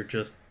not. Like you're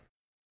just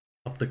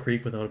up the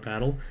creek without a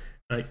paddle.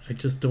 I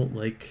just don't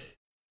like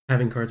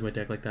having cards in my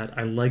deck like that.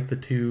 I like the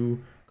 2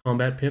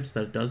 combat pips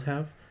that it does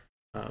have,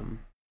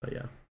 but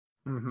yeah,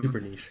 super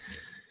niche.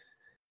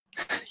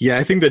 Yeah,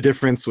 I think the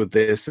difference with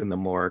this and the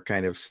more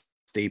kind of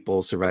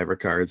staple Survivor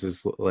cards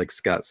is, like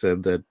Scott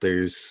said, that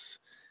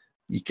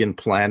you can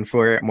plan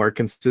for it more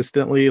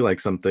consistently,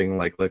 like something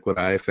like What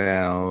I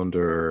Found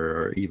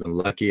or even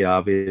Lucky,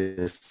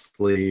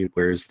 obviously,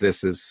 whereas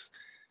this is,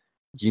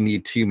 you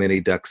need too many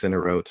ducks in a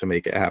row to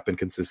make it happen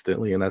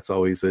consistently, and that's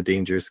always a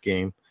dangerous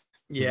game.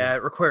 Yeah,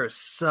 it requires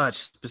such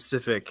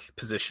specific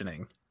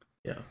positioning.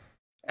 Yeah.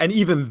 And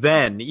even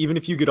then, even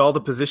if you get all the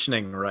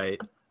positioning right,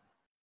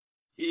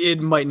 it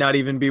might not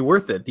even be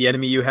worth it. The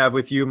enemy you have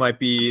with you might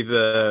be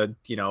the,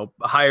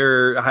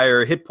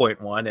 higher hit point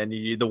one, and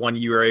the one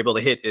you are able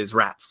to hit is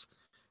rats.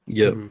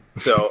 Yep.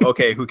 So,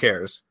 okay, who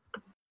cares?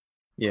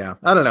 Yeah,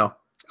 I don't know.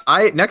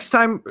 Next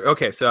time,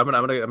 okay, so I'm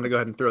gonna go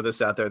ahead and throw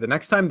this out there. The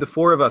next time the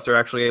 4 of us are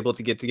actually able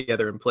to get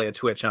together and play a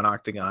Twitch on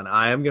Octagon,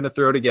 I am gonna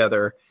throw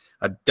together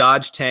a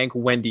Dodge Tank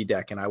Wendy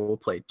deck, and I will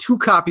play 2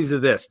 copies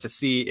of this to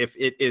see if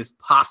it is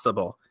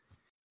possible.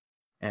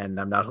 And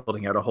I'm not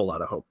holding out a whole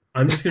lot of hope.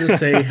 I'm just going to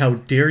say, how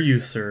dare you,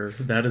 sir?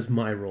 That is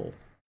my role.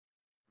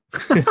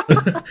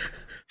 Fine,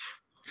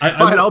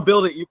 I'll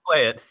build it. You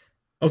play it.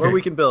 Okay. Or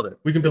we can build it.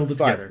 We can build it's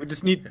it together. We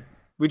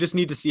just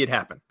need to see it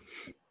happen.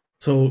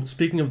 So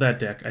speaking of that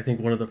deck, I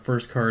think one of the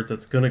first cards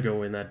that's going to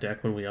go in that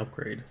deck when we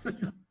upgrade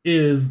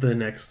is the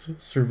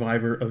next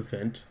Survivor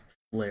event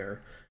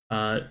Flare.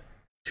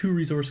 2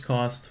 resource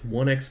cost,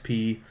 1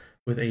 XP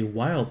with a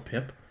wild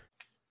pip,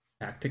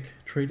 tactic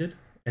traded,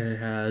 and it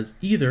has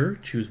either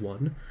choose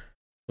one,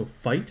 so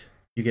fight,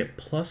 you get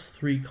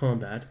 +3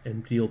 combat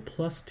and deal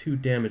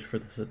 +2 damage for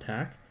this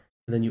attack,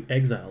 and then you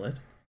exile it.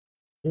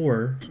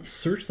 Or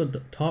search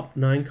the top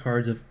 9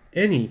 cards of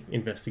any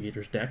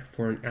investigator's deck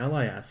for an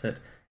ally asset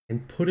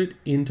and put it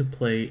into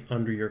play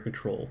under your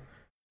control.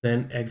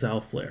 Then exile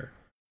Flare.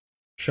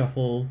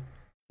 Shuffle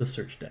the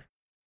search deck.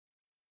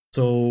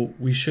 So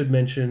we should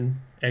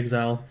mention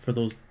exile for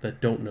those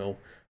that don't know.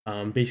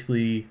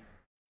 Basically,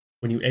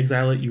 when you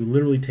exile it, you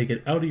literally take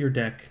it out of your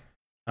deck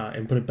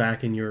and put it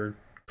back in your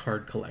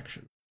card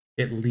collection.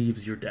 It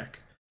leaves your deck.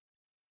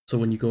 So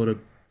when you go to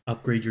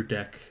upgrade your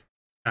deck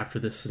after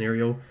this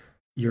scenario,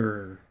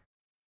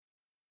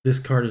 this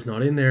card is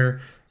not in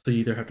there, so you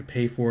either have to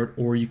pay for it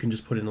or you can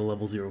just put in a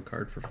level 0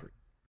 card for free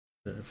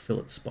to fill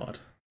its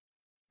spot.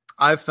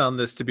 I've found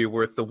this to be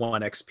worth the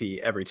 1 XP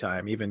every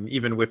time,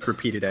 even with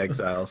repeated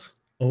exiles.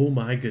 Oh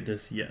my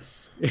goodness,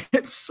 yes.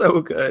 It's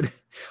so good.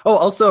 Oh,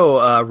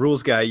 also,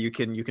 rules guy, you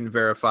can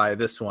verify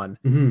this one.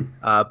 Mm-hmm.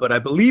 But I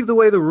believe the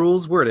way the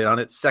rules word it on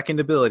its second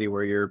ability,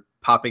 where you're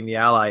popping the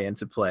ally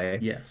into play,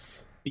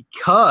 Yes.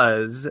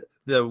 because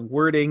the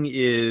wording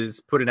is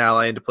put an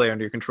ally into play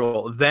under your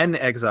control, then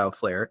exile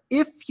Flare.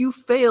 If you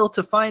fail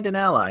to find an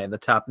ally in the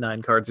top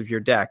 9 cards of your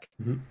deck,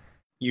 Mm-hmm.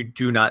 you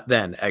do not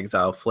then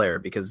exile Flare,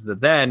 because the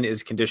then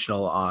is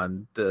conditional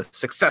on the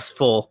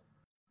successful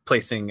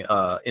placing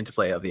into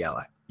play of the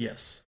ally.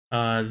 Yes.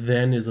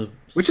 Then is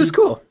which is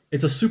cool.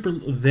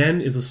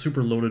 Then is a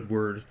super loaded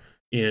word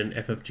in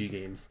FFG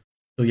games.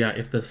 So yeah,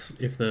 if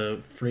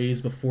the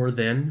phrase before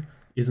then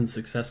isn't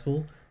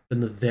successful, then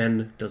the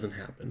then doesn't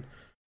happen.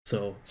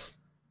 So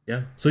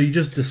yeah. So you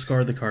just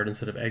discard the card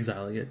instead of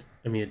exiling it.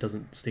 I mean, it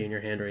doesn't stay in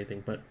your hand or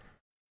anything, but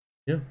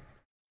yeah.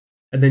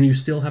 And then you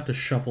still have to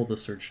shuffle the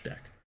search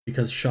deck,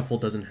 because shuffle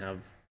doesn't have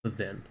the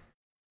then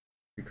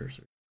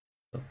precursor.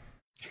 So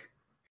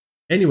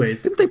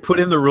anyways, didn't they put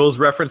in the rules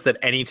reference that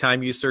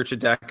anytime you search a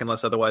deck,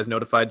 unless otherwise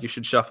notified, you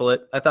should shuffle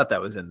it? I thought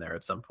that was in there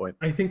at some point.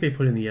 I think they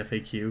put in the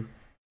FAQ,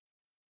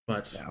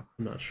 but yeah.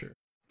 I'm not sure.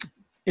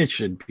 It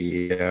should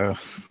be, yeah.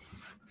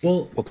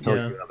 Well, We'll tell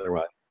yeah. you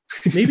otherwise.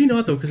 Maybe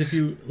not though, because if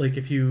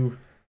you,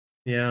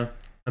 yeah,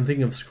 I'm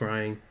thinking of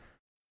scrying,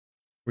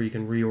 where you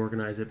can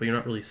reorganize it, but you're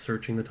not really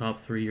searching the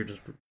top 3. You're just,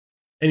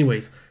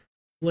 anyways,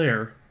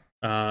 Flare,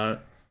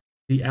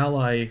 the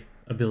ally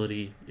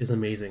ability is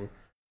amazing.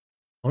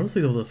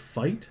 Honestly, though, the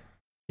fight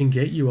can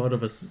get you out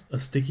of a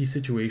sticky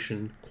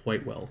situation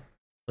quite well.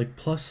 Like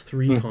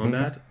 +3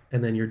 combat,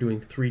 and then you're doing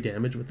 3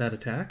 damage with that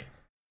attack.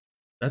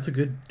 That's a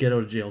good get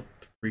out of jail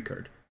free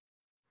card.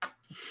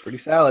 Pretty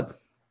solid.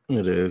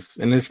 It is.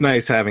 And it's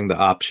nice having the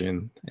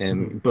option,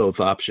 and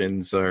both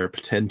options are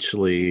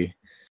potentially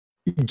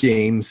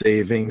game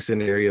saving,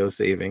 scenario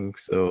saving.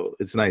 So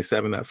it's nice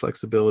having that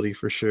flexibility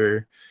for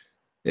sure.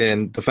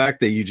 And the fact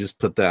that you just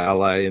put the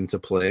ally into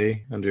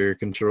play under your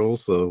control,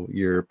 so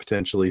you're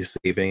potentially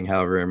saving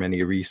however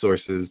many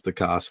resources, the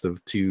cost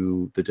of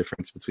 2, the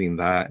difference between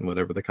that and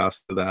whatever the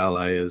cost of the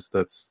ally is,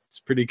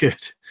 it's pretty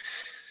good.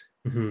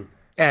 Mm-hmm.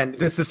 And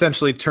this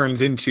essentially turns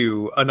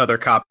into another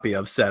copy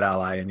of said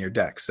ally in your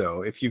deck.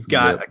 So if you've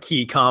got a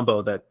key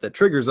combo that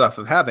triggers off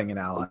of having an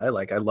ally,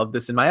 like I love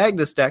this in my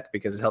Agnes deck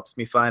because it helps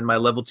me find my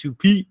level 2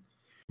 Pete.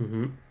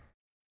 Mm-hmm.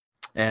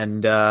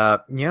 And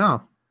yeah.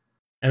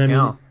 And I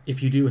mean,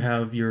 if you do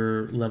have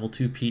your level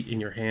 2 Pete in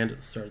your hand at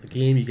the start of the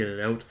game, you get it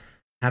out.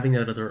 Having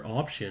that other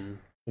option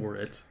for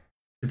it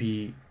to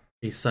be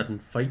a sudden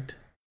fight,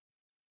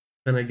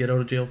 then I get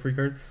out of jail free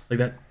card. Like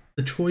that,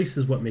 the choice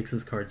is what makes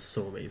this card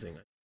so amazing.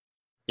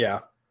 Yeah.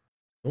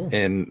 Cool.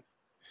 And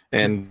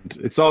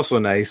it's also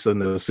nice in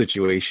those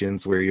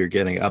situations where you're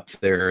getting up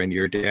there and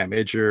your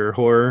damage or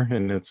horror,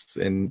 and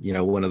you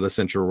know, one of the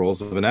central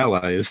roles of an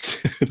ally is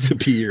to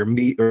be your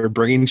meat or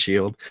brain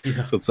shield.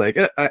 Yeah. So it's like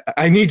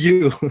I need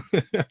you.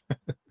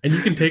 And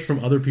you can take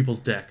from other people's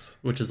decks,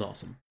 which is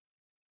awesome.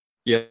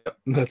 Yeah,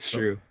 that's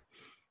true.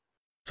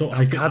 So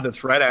God,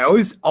 that's right. I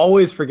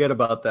always forget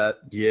about that.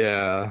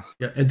 Yeah.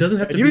 Yeah, it doesn't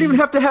have to. You don't even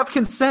have to have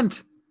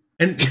consent.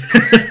 And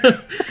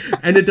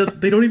and it does.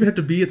 They don't even have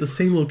to be at the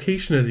same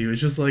location as you.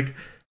 It's just like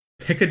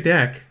pick a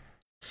deck,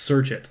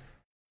 search it.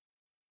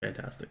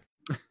 Fantastic.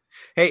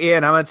 Hey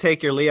Ian, I'm gonna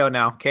take your Leo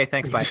now. Okay,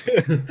 thanks. Bye.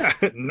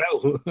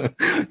 No,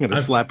 I'm gonna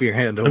slap your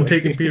hand away. I'm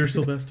taking Peter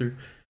Sylvester.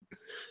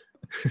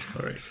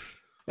 All right.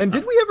 And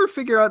did we ever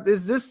figure out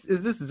is this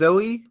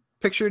Zoe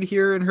pictured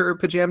here in her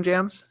pajam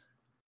jams?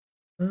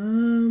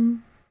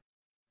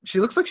 She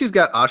looks like she's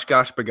got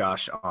Oshkosh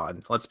Bagosh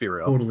on. Let's be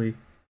real. Totally.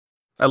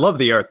 I love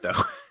the art though.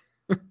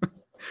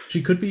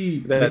 She could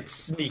be that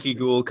sneaky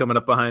ghoul coming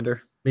up behind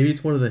her. Maybe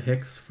it's one of the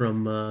Hicks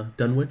from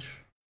Dunwich,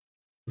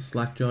 the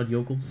slack-jawed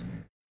yokels.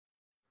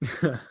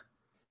 They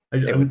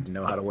wouldn't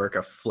know how to work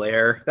a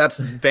flare. That's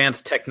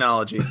advanced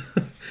technology.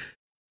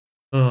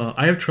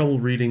 I have trouble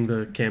reading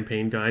the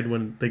campaign guide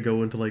when they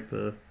go into like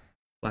the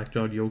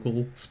slack-jawed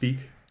yokel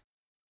speak.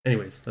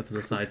 Anyways, that's an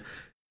aside.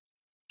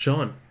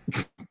 Sean,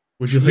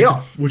 would you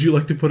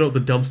like to put out the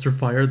dumpster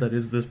fire that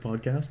is this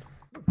podcast?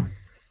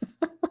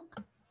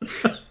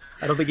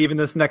 I don't think even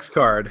this next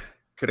card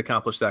could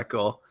accomplish that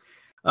goal.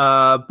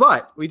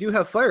 But we do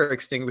have Fire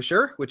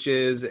Extinguisher, which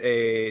is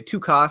a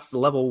 2-cost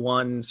level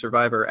 1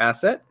 survivor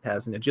asset.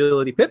 Has an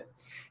agility pip,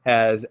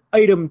 has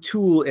item,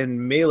 tool, and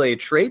melee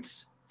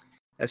traits.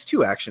 Has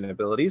 2 action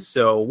abilities.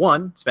 So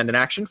 1, spend an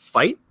action,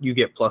 fight. You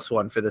get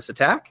 +1 for this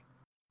attack.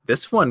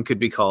 This one could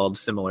be called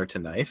similar to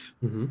Knife.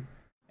 Mm-hmm.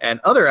 And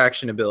other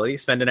action ability,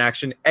 spend an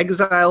action,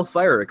 exile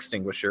Fire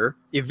Extinguisher,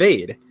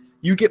 evade.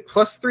 You get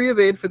 +3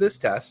 evade for this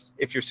test.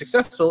 If you're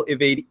successful,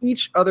 evade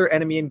each other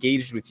enemy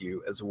engaged with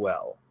you as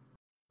well.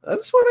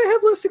 That's what I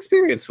have less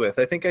experience with.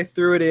 I think I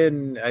threw it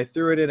in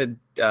an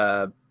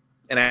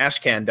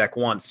Ashcan deck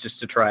once just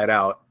to try it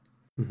out,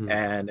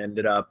 and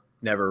ended up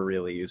never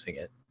really using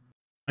it.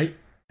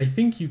 I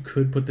think you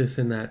could put this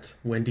in that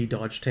Wendy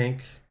Dodge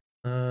Tank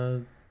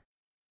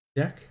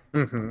deck,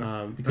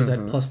 because that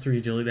 +3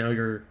 agility, now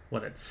you're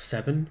at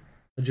 7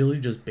 agility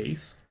just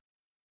base,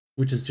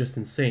 which is just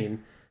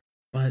insane.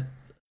 But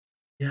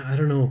yeah, I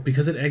don't know,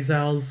 because it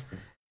exiles.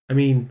 I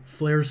mean,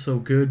 Flare's so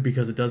good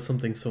because it does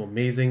something so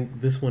amazing.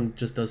 This one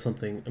just does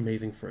something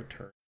amazing for a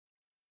turn.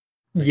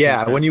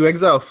 Yeah, when you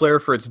exile Flare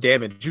for its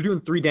damage, you're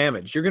doing 3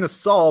 damage. You're going to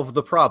solve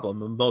the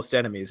problem of most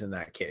enemies in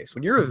that case.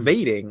 When you're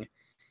evading,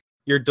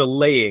 you're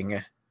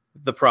delaying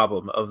the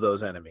problem of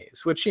those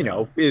enemies, which,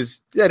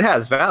 it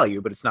has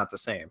value, but it's not the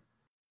same.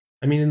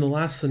 I mean, in the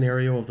last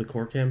scenario of the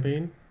core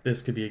campaign,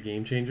 this could be a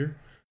game changer.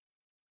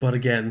 But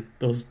again,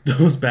 those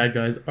bad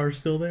guys are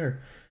still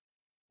there.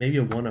 Maybe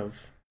a one of.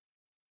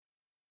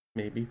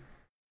 Maybe.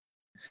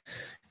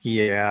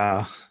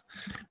 Yeah.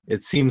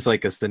 It seems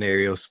like a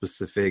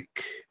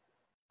scenario-specific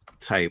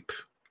type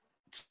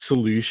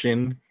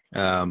solution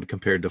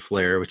compared to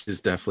Flare, which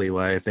is definitely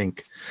why I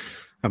think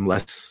I'm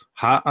less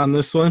hot on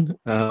this one.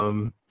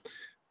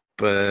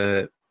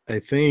 But I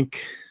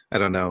think, I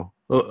don't know.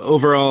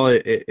 Overall,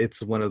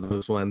 it's one of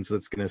those ones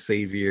that's going to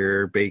save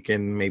your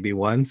bacon maybe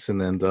once, and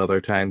then the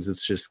other times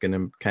it's just going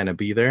to kind of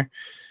be there.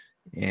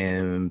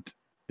 And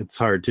it's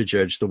hard to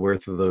judge the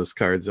worth of those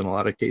cards in a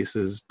lot of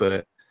cases.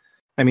 But,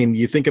 I mean,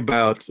 you think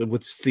about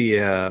what's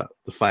the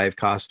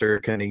 5-coster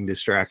Cunning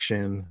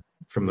Distraction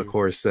from the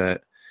core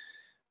set.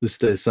 This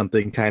does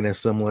something kind of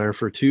similar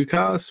for 2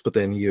 costs, but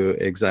then you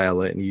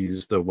exile it and you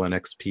use the 1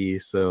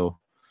 XP. So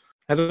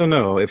I don't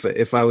know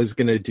if I was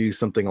going to do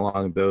something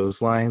along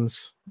those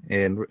lines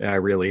and I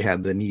really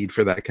had the need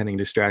for that Cunning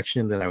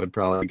Distraction, then I would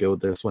probably go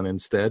with this one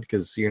instead,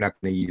 because you're not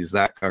going to use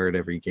that card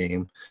every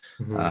game.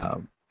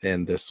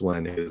 And this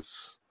one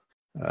is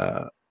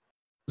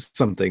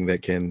something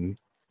that can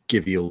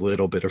give you a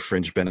little bit of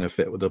fringe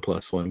benefit with a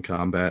 +1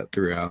 combat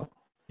throughout.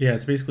 Yeah,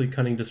 it's basically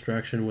Cunning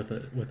Distraction with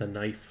a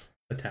knife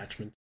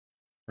attachment,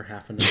 or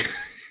half a knife.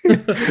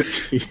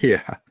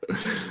 Yeah.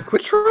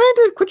 Quit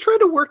trying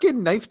to work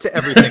in knife to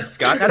everything,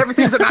 Scott. Not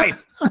everything's a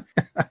knife.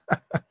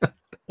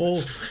 Oh,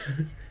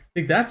 I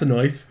think that's a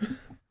knife.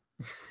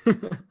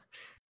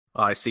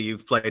 I see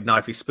you've played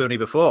Knifey Spoony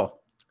before.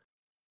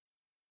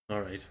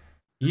 All right,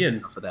 Ian.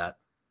 Enough of that.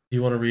 Do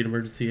you want to read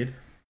Emergency Aid?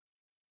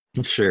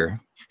 Sure.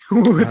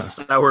 With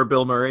sour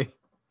Bill Murray.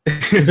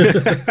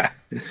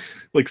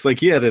 Looks like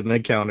he had an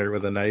encounter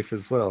with a knife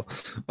as well.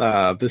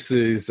 This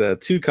is a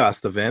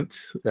 2-cost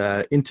event.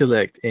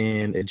 Intellect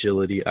and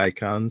agility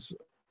icons.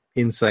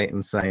 Insight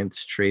and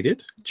science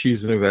traded.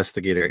 Choose an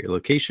investigator at your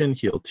location.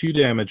 Heal 2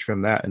 damage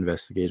from that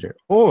investigator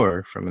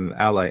or from an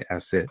ally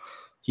asset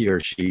he or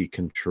she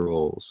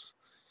controls.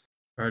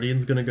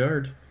 Guardian's gonna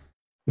guard.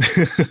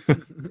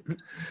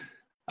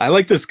 I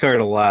like this card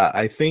a lot.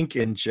 I think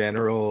in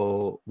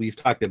general, we've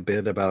talked a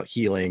bit about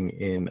healing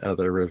in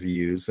other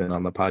reviews and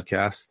on the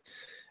podcast.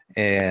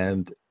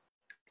 And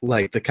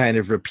like the kind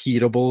of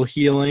repeatable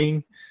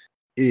healing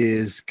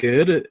is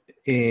good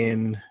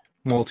in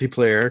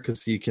multiplayer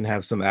because you can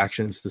have some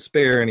actions to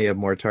spare and you have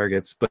more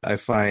targets. But I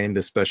find,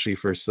 especially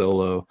for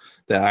solo,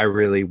 that I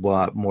really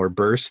want more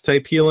burst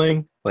type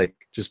healing. Like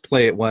just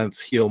play it once,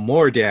 heal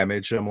more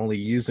damage. I'm only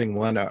using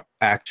 1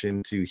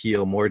 action to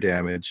heal more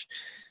damage.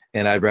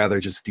 And I'd rather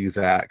just do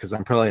that because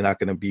I'm probably not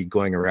going to be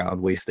going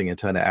around wasting a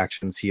ton of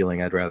actions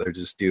healing. I'd rather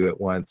just do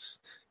it once,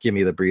 give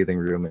me the breathing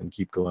room, and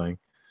keep going.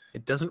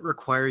 It doesn't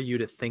require you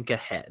to think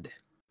ahead,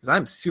 because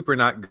I'm super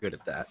not good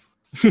at that.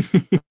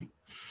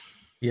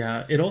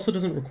 Yeah, it also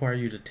doesn't require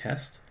you to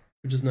test,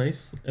 which is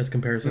nice, as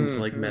comparison to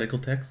like medical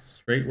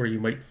texts, right? Where you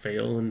might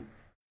fail and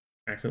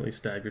accidentally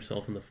stab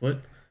yourself in the foot,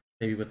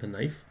 maybe with a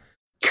knife.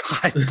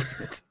 God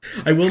damn it.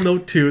 I will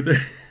note too that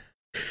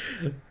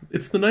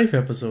it's the knife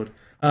episode.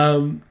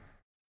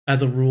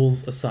 As a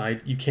rules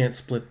aside, you can't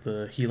split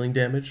the healing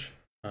damage.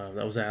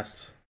 That was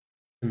asked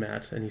to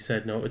Matt, and he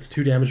said no, it's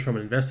 2 damage from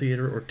an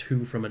investigator or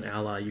 2 from an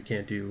ally. You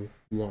can't do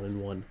 1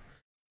 and 1.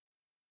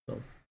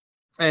 So.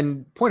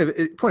 And point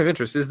of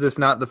interest, is this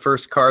not the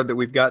first card that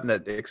we've gotten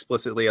that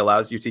explicitly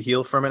allows you to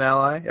heal from an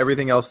ally?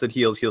 Everything else that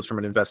heals from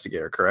an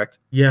investigator, correct?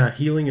 Yeah,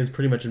 healing is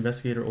pretty much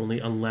investigator only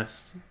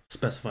unless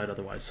specified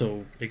otherwise.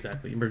 So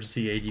exactly,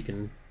 emergency aid, you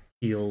can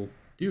heal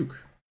Duke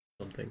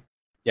something.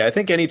 Yeah, I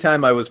think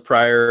anytime I was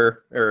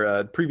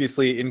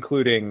previously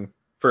including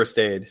first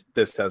aid,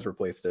 this has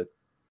replaced it.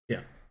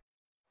 Yeah.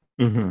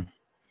 Mm-hmm.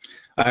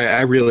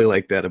 I really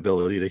like that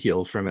ability to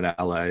heal from an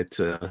ally.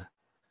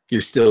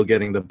 You're still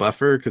getting the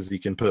buffer because you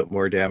can put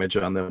more damage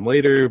on them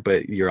later,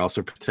 but you're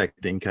also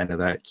protecting kind of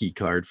that key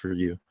card for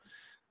you.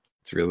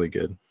 It's really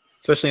good.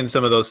 Especially in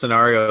some of those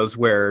scenarios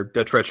where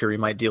a treachery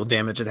might deal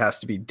damage, it has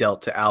to be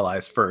dealt to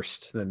allies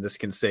first. Then this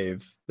can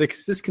save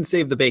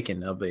the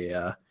bacon of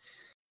a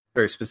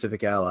very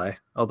specific ally.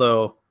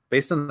 Although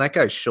based on that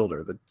guy's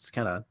shoulder, that's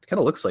kind of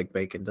looks like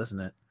bacon, doesn't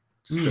it?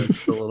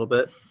 Just a little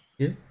bit.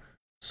 Yeah.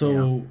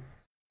 So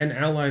an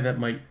ally that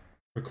might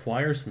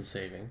require some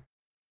saving,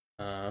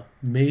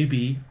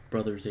 maybe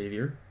Brother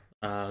Xavier,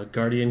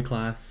 Guardian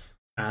class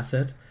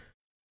asset.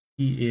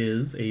 He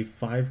is a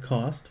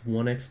 5-cost,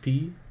 1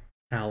 XP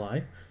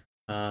ally.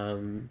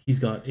 He's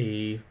got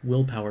a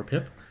willpower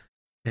pip,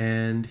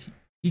 and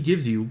he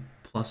gives you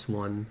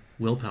 +1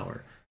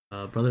 willpower.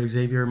 Brother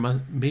Xavier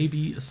may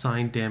be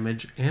assigned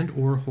damage and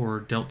or horror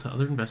dealt to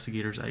other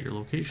investigators at your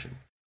location.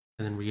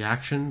 And then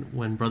reaction,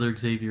 when Brother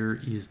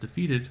Xavier is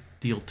defeated,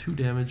 deal 2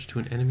 damage to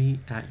an enemy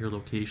at your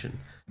location.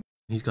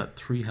 He's got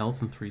 3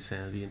 health and 3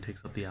 sanity and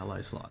takes up the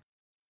ally slot.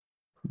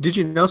 Did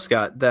you know,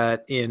 Scott,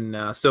 that in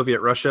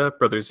Soviet Russia,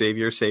 Brother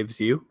Xavier saves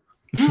you?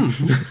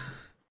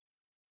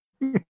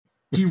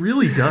 He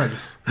really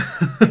does.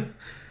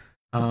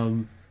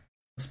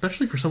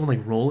 Especially for someone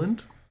like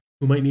Roland,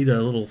 who might need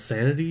a little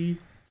sanity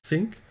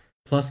sink,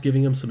 plus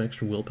giving him some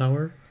extra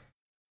willpower,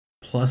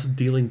 plus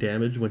dealing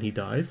damage when he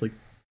dies. Like,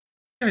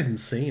 this guy's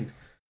insane.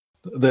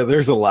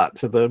 There's a lot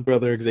to the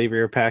Brother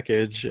Xavier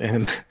package,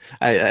 and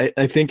I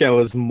think I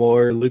was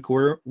more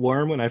lukewarm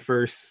when I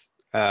first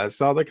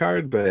saw the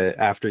card, but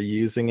after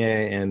using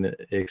it and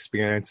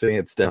experiencing it,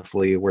 it's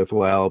definitely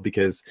worthwhile,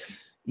 because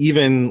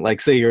even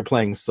like say you're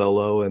playing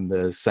solo and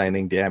the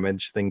signing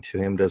damage thing to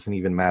him doesn't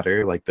even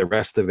matter, like the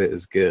rest of it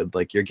is good.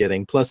 Like you're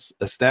getting plus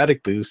a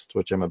static boost,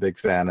 which I'm a big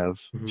fan of,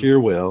 to your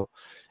will,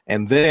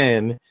 and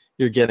then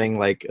you're getting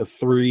like a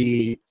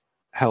 3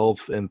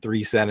 health and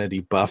 3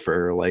 sanity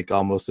buffer, like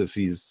almost if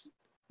he's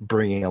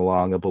bringing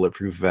along a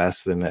bulletproof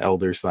vest and an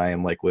elder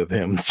sign like with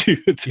him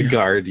to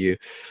guard you.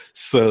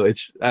 So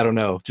it's, I don't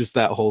know, just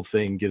that whole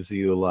thing gives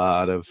you a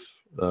lot of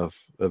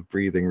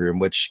breathing room,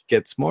 which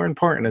gets more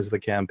important as the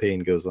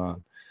campaign goes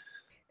on.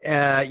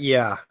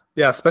 Yeah,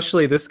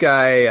 especially this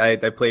guy.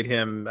 I played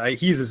him.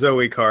 He's a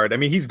Zoe card. I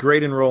mean, he's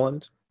great in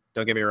Roland,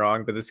 don't get me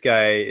wrong, but this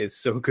guy is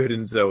so good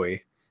in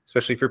Zoe,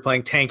 especially if you're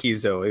playing tanky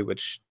Zoe,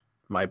 which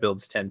my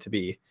builds tend to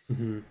be.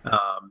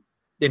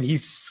 And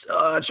he's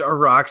such a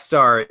rock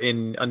star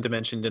in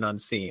Undimensioned and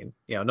Unseen.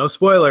 You know, no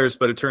spoilers,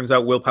 but it turns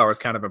out willpower is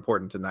kind of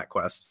important in that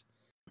quest,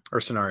 or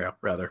scenario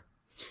rather.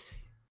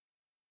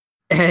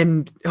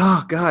 And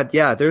oh god,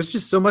 yeah, there's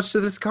just so much to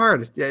this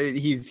card.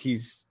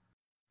 He's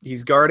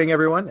guarding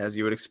everyone as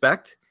you would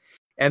expect,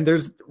 and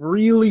there's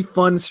really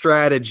fun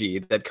strategy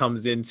that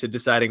comes into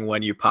deciding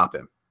when you pop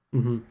him.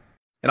 And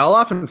I'll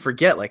often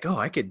forget, like, oh,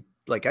 I could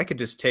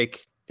just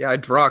take, I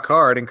draw a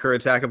card, incur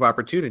attack of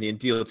opportunity, and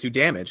deal 2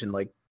 damage, and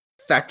like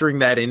factoring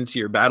that into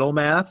your battle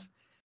math,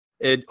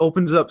 it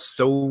opens up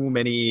so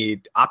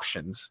many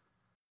options.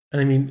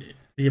 And I mean,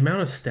 the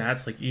amount of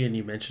stats, like Ian,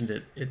 you mentioned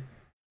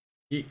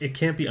it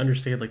can't be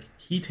understated. Like,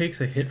 he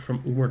takes a hit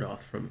from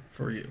Umurdoth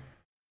for you,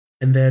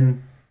 and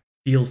then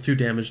deals 2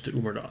 damage to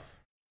Umurdoth.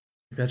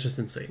 Like, that's just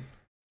insane.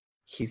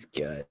 He's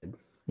good.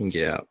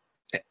 Yeah,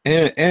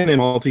 and in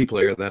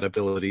multiplayer, that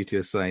ability to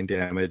assign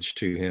damage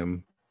to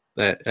him.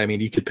 That, I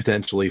mean, you could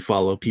potentially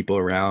follow people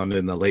around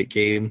in the late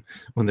game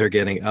when they're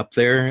getting up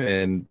there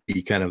and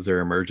be kind of their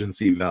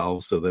emergency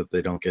valve so that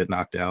they don't get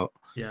knocked out.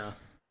 Yeah,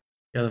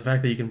 the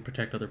fact that you can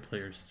protect other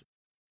players.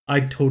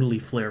 I'd totally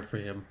flare for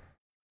him.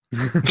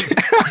 That's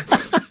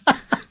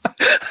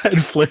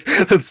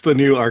the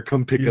new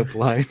Arkham pickup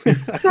line.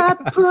 I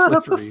put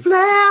up a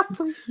flare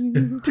for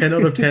you. 10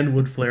 out of 10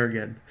 would flare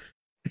again.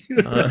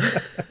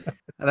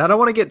 And I don't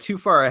want to get too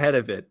far ahead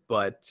of it,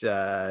 but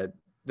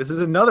this is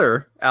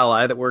another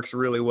ally that works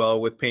really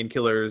well with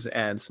painkillers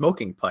and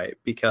smoking pipe,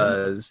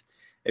 because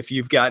if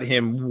you've got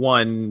him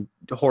 1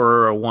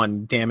 horror or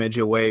 1 damage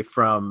away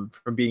from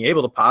being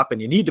able to pop,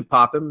 and you need to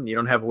pop him, you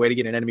don't have a way to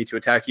get an enemy to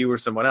attack you or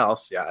someone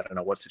else. Yeah, I don't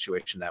know what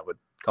situation that would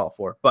call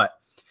for, but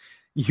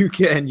you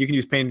can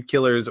use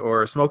painkillers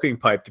or smoking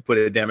pipe to put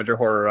a damage or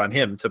horror on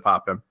him to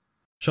pop him.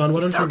 Sean,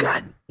 why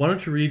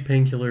don't you read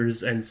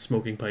painkillers and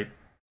smoking pipe?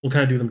 We'll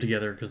kind of do them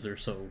together because they're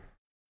so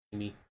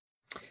easy.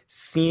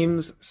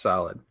 Seems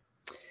solid.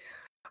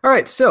 All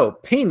right, so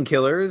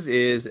Painkillers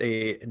is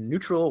a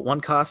neutral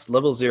 1-cost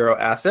level 0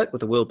 asset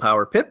with a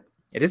willpower pip.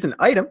 It is an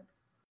item,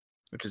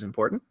 which is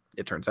important,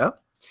 it turns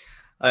out.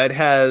 It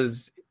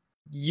has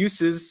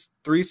uses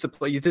 3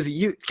 supply.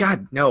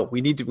 God, no,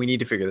 we need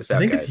to figure this out, I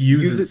think guys. It's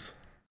uses.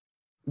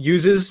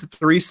 Uses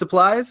 3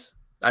 supplies.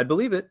 I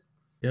believe it.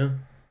 Yeah.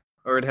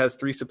 Or it has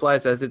 3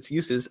 supplies as its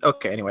uses.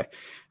 Okay, anyway.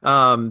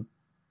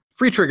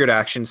 Free triggered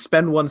action,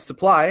 spend 1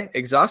 supply,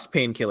 exhaust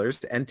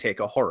painkillers, and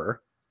take a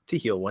horror to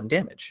heal 1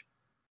 damage.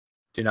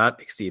 Do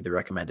not exceed the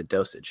recommended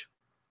dosage.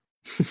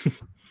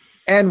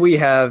 And we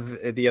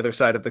have the other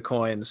side of the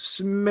coin,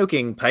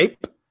 smoking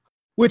pipe.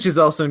 which is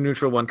also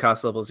neutral 1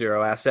 cost level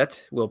 0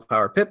 asset.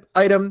 Willpower pip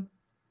item.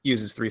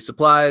 Uses 3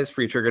 supplies.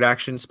 Free triggered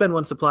action. Spend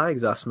 1 supply.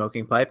 Exhaust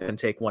smoking pipe and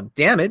take 1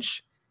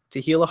 damage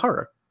to heal a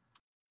horror.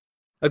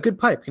 A good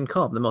pipe can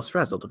calm the most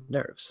frazzled of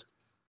nerves.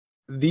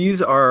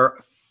 These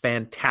are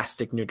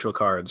fantastic neutral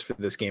cards for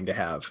this game to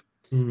have.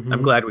 Mm-hmm.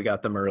 I'm glad we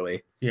got them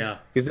early. Yeah.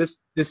 Because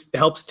this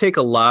helps take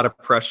a lot of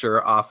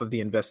pressure off of the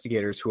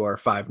investigators who are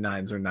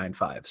 5/9s or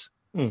 9/5s.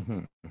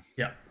 Mm-hmm.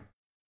 Yeah.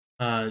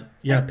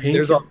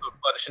 There's also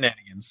fun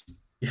shenanigans.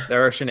 Yeah.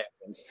 There are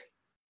shenanigans.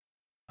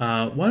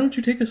 Why don't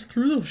you take us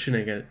through those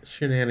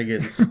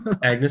shenanigans,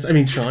 Agnes? I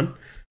mean, Sean.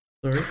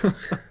 Sorry.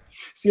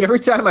 See, every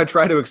time I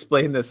try to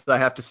explain this, I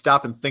have to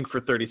stop and think for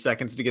 30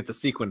 seconds to get the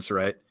sequence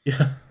right.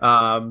 Yeah.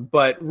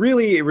 But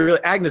really,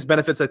 Agnes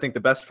benefits, I think, the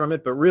best from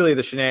it. But really,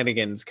 the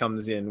shenanigans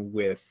comes in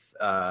with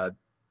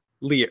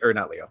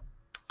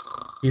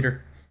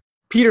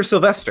Peter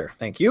Sylvester.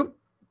 Thank you.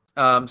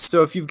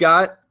 So if you've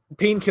got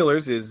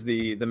painkillers, is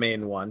the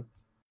main one.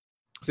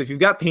 So if you've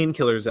got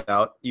painkillers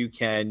out, you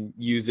can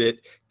use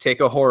it. Take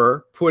a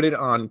horror, put it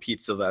on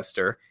Pete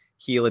Sylvester,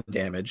 heal a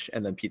damage,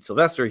 and then Pete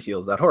Sylvester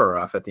heals that horror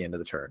off at the end of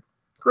the turn.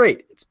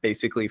 Great. It's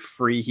basically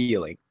free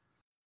healing.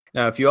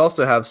 Now, if you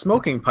also have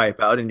smoking pipe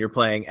out and you're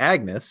playing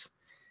Agnes,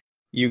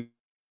 you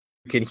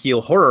can heal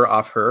horror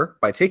off her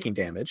by taking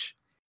damage,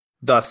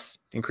 thus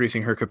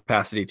increasing her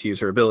capacity to use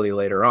her ability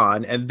later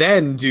on, and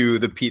then do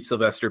the Pete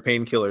Sylvester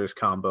painkillers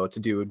combo to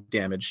do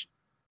damage,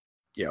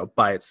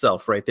 by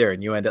itself right there.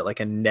 And you end at like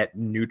a net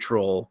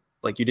neutral,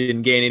 like you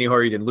didn't gain any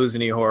horror, you didn't lose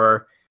any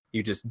horror,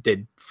 you just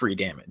did free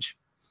damage.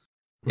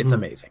 It's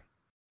amazing.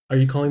 Are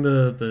you calling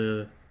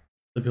the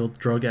build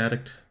drug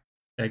addict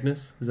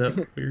Agnes? Is that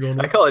what you're going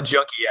with? I call it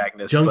Junkie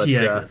Agnes.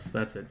 Agnes,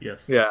 that's it,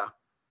 yes. Yeah.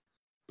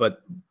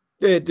 But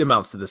it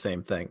amounts to the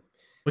same thing.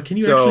 But can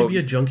you actually be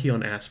a junkie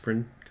on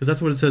aspirin? Because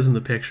that's what it says in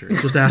the picture.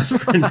 It's just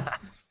aspirin.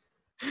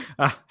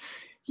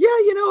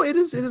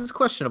 It is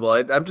questionable.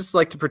 I'm just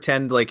like to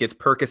pretend like it's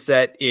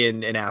Percocet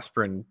in an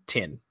aspirin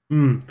tin.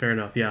 Fair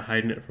enough. Yeah,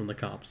 hiding it from the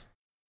cops.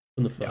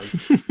 From the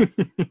fuzz.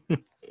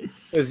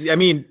 I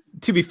mean,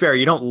 to be fair,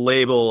 you don't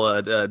label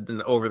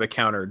an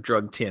over-the-counter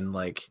drug tin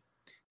like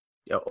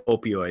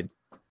opioid.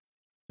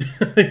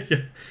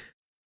 Yeah.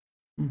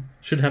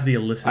 Should have the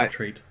illicit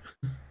trait.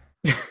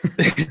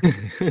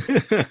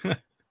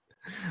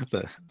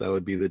 that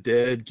would be the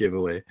dead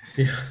giveaway.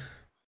 Yeah.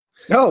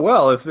 Oh,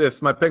 well, if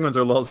my Penguins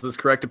are lulz is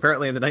correct,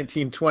 apparently in the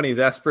 1920s,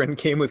 aspirin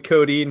came with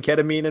codeine,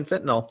 ketamine, and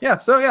fentanyl.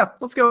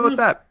 Let's go with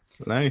that.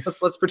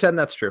 Nice. Let's pretend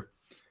that's true.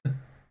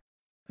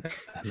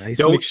 Nice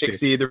Don't mixture.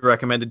 exceed the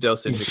recommended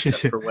dosage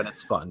except for when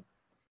it's fun.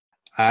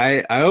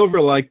 I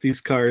overlike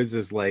these cards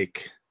as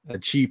like a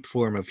cheap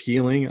form of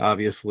healing.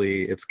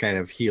 Obviously, it's kind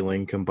of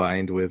healing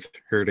combined with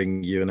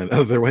hurting you in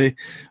another way.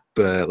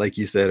 But like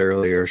you said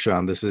earlier,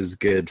 Sean, this is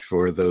good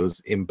for those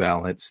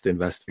imbalanced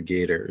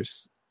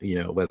investigators.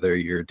 Whether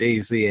you're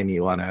Daisy and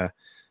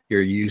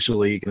you're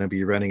usually going to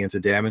be running into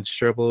damage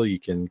trouble, you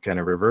can kind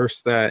of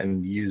reverse that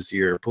and use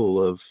your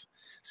pool of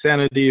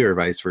sanity, or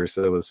vice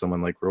versa with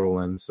someone like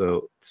Roland.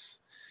 So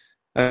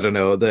I don't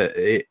know,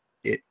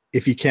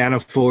 if you can't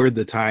afford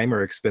the time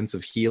or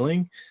expensive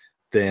healing,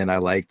 then I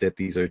like that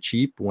these are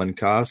cheap, 1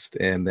 cost,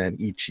 and then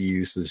each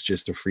use is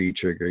just a free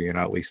trigger. You're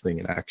not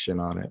wasting an action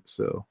on it.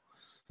 So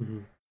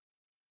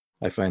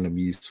I find them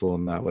useful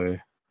in that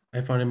way. I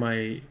find in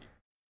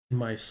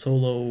my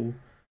solo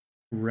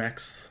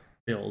Rex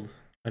build,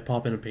 I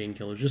pop in a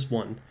painkiller, just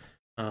 1,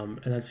 and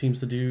that seems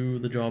to do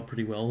the job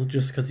pretty well,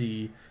 just because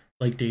he,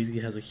 like Daisy,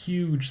 has a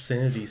huge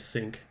sanity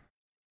sink,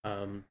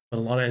 but a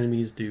lot of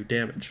enemies do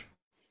damage.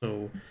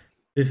 So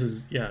this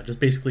is, just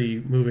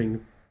basically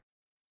moving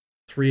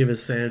 3 of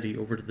his sanity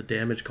over to the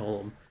damage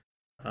column,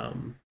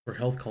 or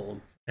health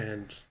column,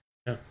 and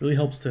really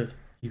helps to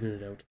even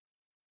it out.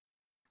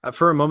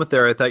 For a moment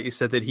there, I thought you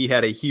said that he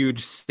had a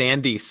huge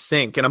sandy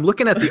sink, and I'm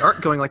looking at the art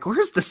going like,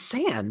 where's the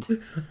sand?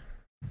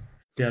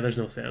 Yeah, there's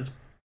no sand.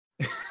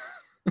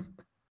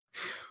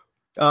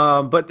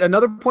 But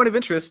another point of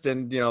interest,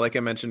 and like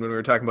I mentioned when we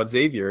were talking about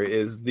Xavier,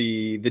 is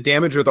the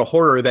damage or the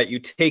horror that you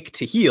take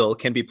to heal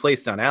can be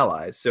placed on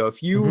allies. So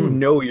if you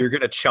know you're going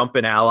to chump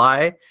an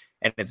ally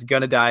and it's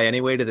going to die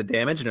anyway to the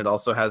damage, and it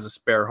also has a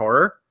spare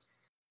horror,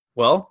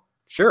 well,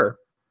 sure.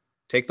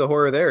 Take the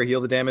horror there, heal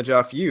the damage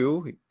off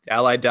you.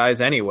 Ally dies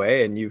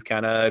anyway, and you've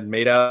kind of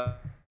made out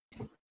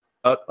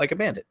like a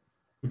bandit.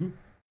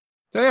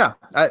 So yeah,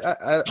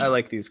 I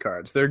like these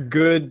cards. They're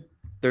good.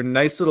 They're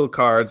nice little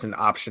cards and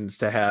options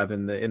to have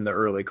in the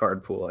early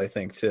card pool, I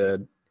think,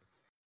 to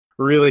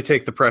really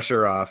take the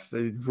pressure off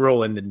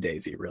Roland and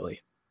Daisy.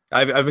 Really,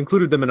 I've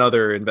included them in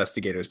other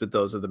investigators, but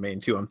those are the main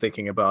 2 I'm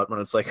thinking about when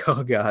it's like,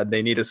 oh god,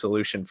 they need a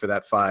solution for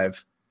that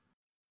 5.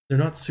 They're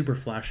not super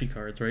flashy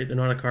cards, right? They're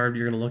not a card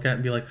you're going to look at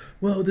and be like,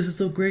 whoa, this is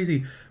so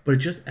crazy. But it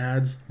just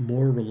adds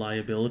more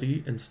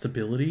reliability and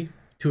stability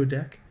to a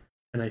deck.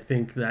 And I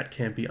think that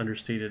can't be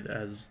understated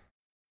as,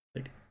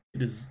 like,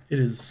 it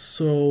is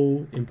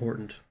so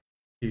important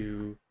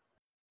to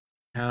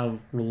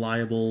have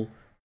reliable,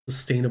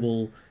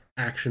 sustainable,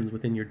 actions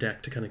within your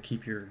deck to kind of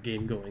keep your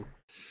game going.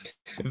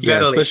 Yeah,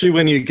 Vettel- especially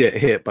when you get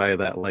hit by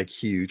that like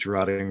huge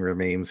rotting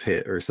remains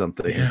hit or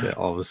something, Yeah. that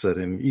all of a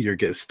sudden you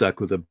get stuck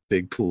with a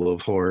big pool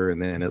of horror,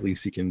 and then at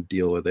least you can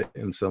deal with it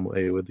in some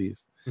way with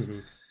these. Mm-hmm.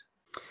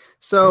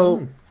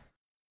 So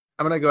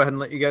I'm gonna go ahead and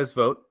let you guys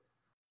vote.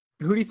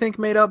 Who do you think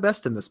made out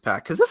best in this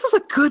pack? Because this is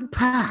a good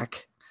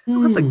pack.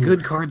 Lots of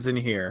good cards in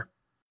here.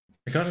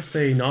 I gotta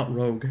say, not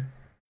Rogue.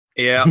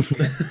 Yeah.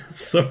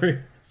 sorry,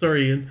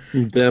 Ian.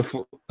 I'm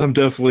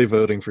definitely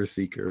voting for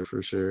Seeker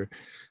for sure.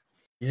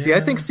 Yeah. See,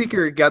 I think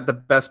Seeker got the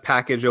best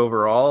package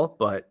overall,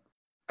 but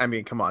I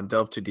mean, come on,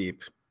 delve too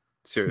deep.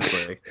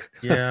 Seriously.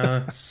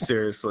 Yeah,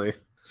 Seriously.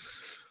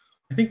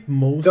 I think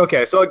most. It's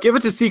okay, so I'll give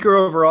it to Seeker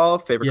overall.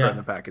 Favorite Yeah. card in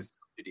the pack is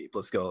too deep.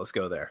 Let's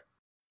go there.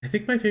 I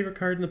think my favorite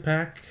card in the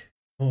pack.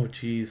 Oh,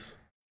 geez.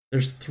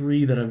 There's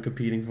 3 that I'm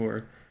competing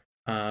for.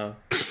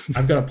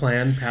 I've got a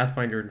plan.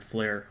 Pathfinder and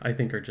Flare, I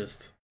think, are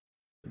just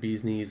the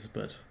bee's knees.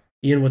 But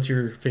Ian, what's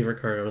your favorite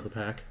card out of the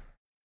pack?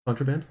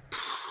 Contraband?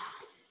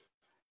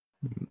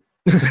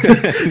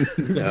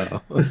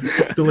 No.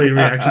 Delayed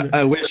reaction.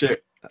 I wish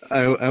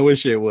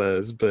it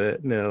was,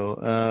 but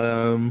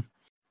no.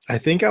 I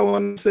think I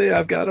want to say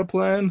I've got a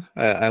plan.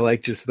 I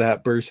like just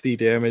that bursty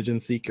damage in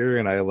Seeker,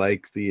 and I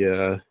like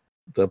the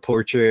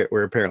portrait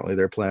where apparently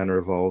their plan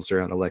revolves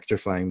around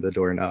electrifying the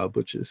doorknob,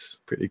 which is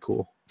pretty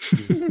cool.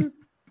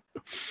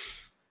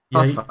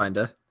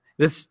 Pathfinder.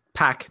 This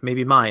pack may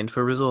be mined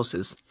for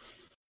resources.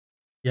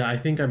 Yeah, I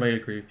think I might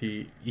agree with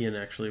you, Ian,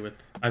 actually, with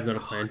I've got a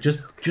plan.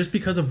 Just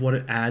because of what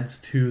it adds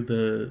to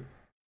the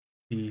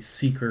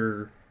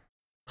Seeker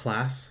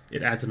class,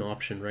 it adds an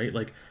option, right?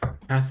 Like,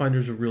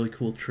 Pathfinder's a really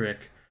cool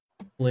trick.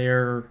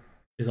 Flare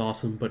is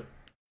awesome, but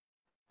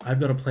I've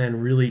got a plan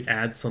really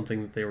adds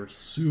something that they were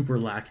super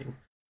lacking.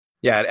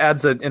 Yeah, it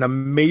adds an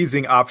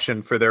amazing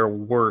option for their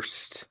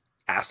worst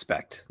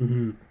aspect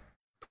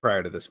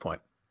prior to this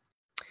point.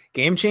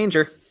 Game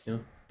changer. Yeah,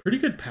 pretty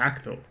good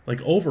pack, though.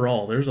 Like,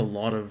 overall, there's a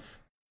lot of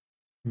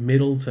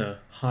middle to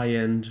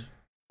high-end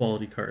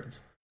quality cards.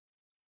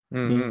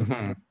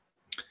 Mm-hmm.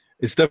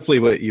 It's definitely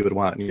what you would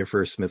want in your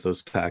first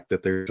Mythos pack,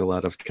 that there's a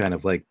lot of kind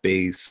of like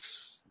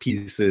base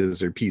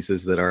pieces or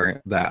pieces that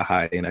aren't that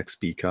high in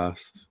XP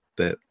cost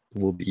that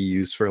will be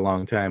used for a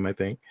long time, I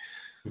think.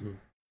 Mm-hmm.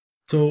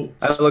 So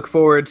I look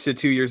forward to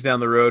 2 years down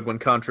the road when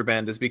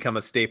Contraband has become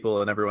a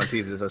staple and everyone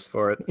teases us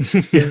for it.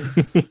 Yeah.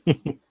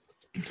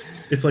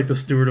 It's like the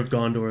Steward of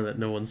Gondor that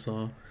no one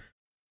saw.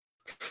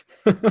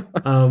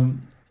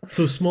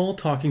 So small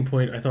talking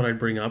point I thought I'd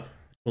bring up,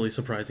 totally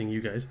surprising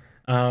you guys.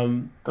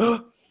 From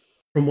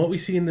what we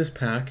see in this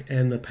pack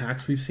and the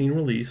packs we've seen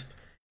released,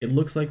 it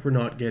looks like we're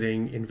not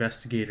getting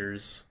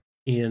investigators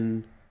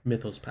in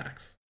Mythos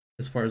packs,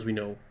 as far as we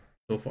know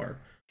so far.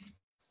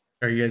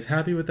 Are you guys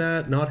happy with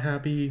that? Not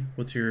happy?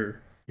 What's your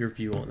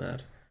view on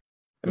that?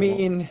 I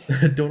mean,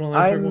 don't all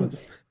answer at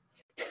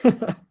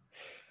once.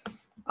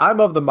 I'm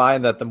of the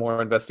mind that the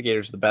more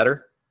investigators, the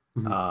better.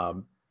 Mm-hmm.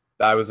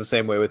 I was the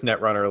same way with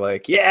Netrunner,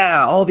 like,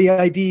 yeah, all the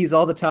IDs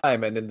all the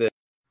time.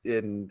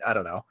 And I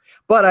don't know.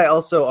 But I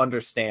also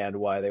understand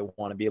why they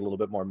want to be a little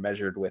bit more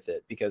measured with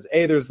it, because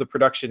there's the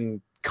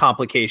production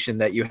complication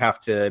that you have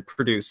to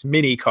produce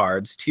mini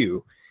cards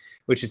too,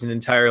 which is an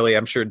entirely,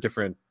 I'm sure,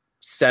 different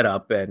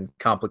setup and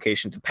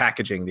complication to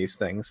packaging these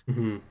things.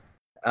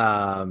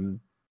 Mm-hmm.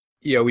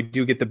 We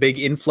do get the big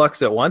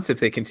influx at once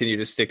if they continue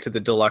to stick to the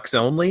deluxe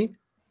only.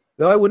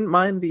 Though I wouldn't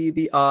mind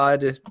the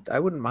odd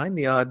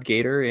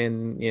Gator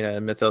in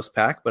a Mythos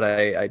pack, but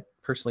I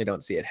personally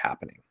don't see it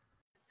happening.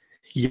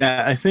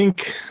 Yeah, I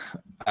think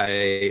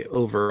I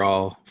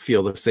overall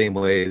feel the same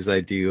way as I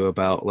do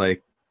about,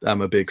 like,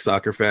 I'm a big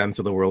soccer fan,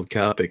 so the World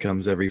Cup, it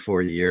comes every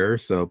 4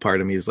 years. So part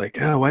of me is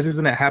like, oh, why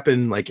doesn't it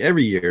happen like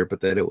every year?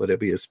 But then would it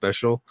be a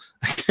special?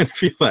 I kind of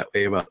feel that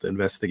way about the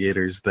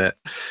investigators, that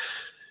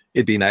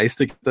it'd be nice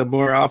to get them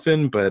more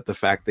often, but the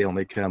fact they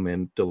only come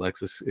in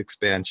deluxe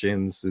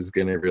expansions is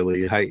going to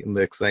really heighten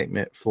the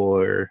excitement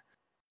for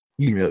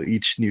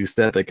each new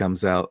set that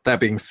comes out. That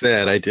being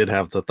said, I did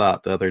have the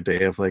thought the other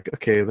day of like,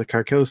 okay, the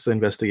Carcosa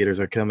investigators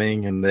are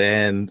coming, and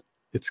then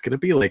it's going to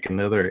be like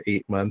another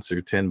 8 months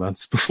or 10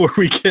 months before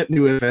we get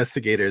new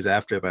investigators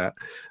after that.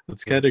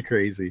 That's kind of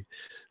crazy.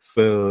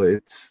 So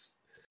it's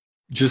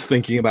just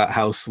thinking about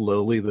how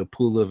slowly the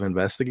pool of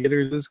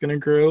investigators is going to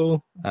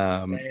grow.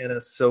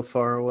 Diana's so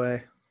far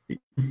away.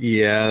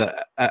 Yeah,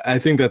 I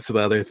think that's the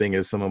other thing,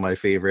 is some of my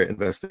favorite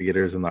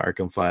investigators in the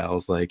Arkham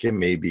Files, like, it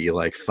may be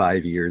like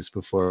 5 years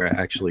before I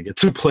actually get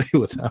to play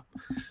with them.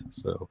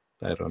 So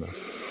I don't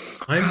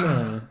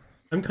know.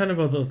 I'm kind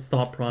of the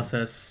thought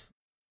process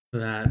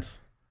that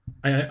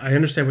I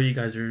understand what you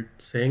guys are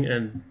saying,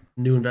 and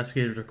new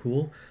investigators are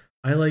cool.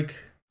 I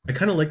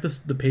kind of like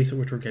the pace at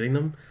which we're getting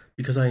them,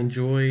 because I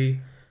enjoy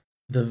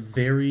the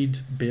varied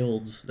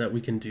builds that we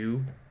can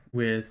do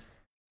with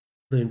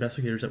the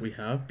investigators that we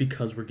have,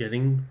 because we're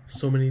getting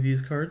so many of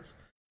these cards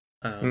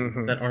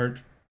that aren't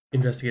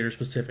investigator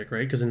specific,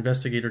 right? Because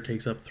investigator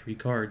takes up 3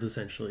 cards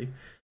essentially,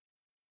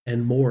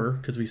 and more,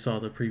 because we saw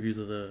the previews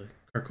of the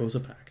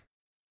Carcosa pack.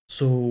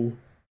 So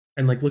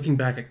And like looking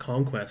back at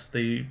Conquest,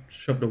 they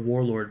shoved a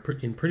warlord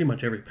in pretty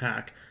much every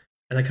pack,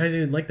 and I kind of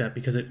didn't like that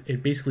because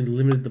it basically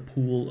limited the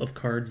pool of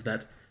cards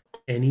that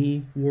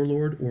any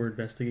warlord or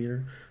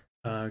investigator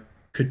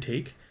could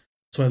take.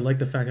 So I like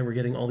the fact that we're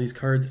getting all these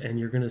cards, and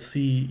you're gonna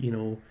see,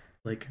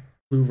 like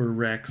Kluver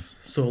Rex,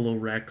 Solo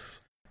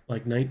Rex,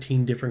 like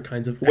 19 different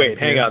kinds of. Wait,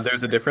 hang on.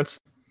 There's a difference.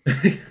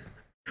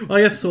 Well,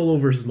 I guess solo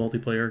versus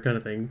multiplayer kind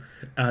of thing.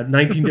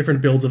 19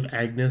 different builds of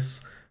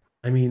Agnes.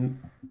 I mean,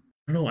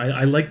 I don't know.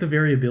 I like the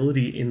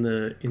variability in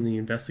the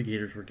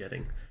investigators we're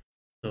getting.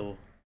 So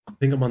I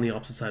think I'm on the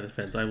opposite side of the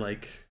fence. I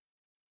like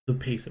the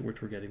pace at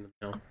which we're getting them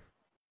now.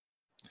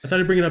 I thought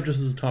I'd bring it up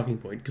just as a talking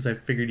point because I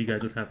figured you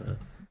guys would have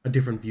a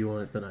different view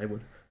on it than I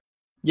would.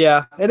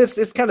 Yeah, and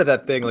it's kind of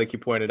that thing, like you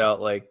pointed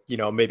out, like,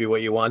 maybe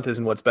what you want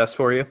isn't what's best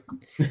for you.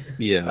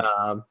 Yeah.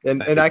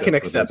 And I can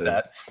accept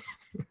that.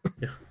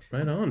 Yeah,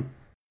 right on.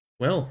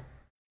 Well,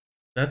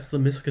 that's the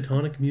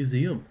Miskatonic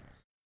Museum.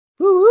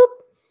 Whoop, whoop.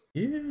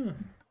 Yeah.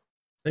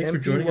 Thanks for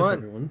joining us,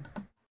 everyone.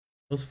 That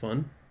was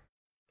fun.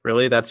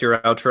 Really? That's your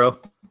outro?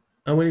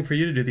 I'm waiting for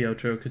you to do the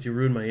outro because you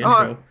ruined my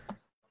intro.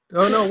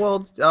 Oh no,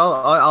 well,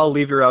 I'll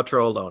leave your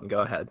outro alone.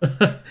 Go ahead.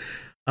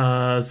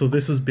 So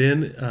this has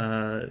been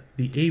the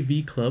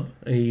AV Club,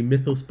 a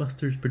Mythos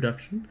Busters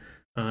production.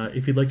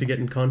 If you'd like to get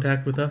in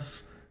contact with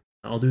us,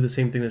 I'll do the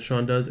same thing that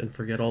Sean does and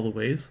forget all the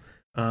ways.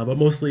 But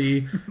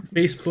mostly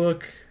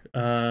Facebook,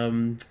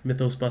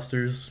 Mythos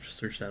Busters. Just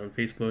search that on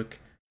Facebook.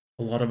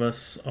 A lot of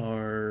us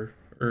are...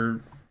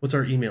 what's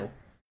our email,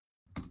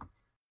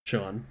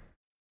 Sean?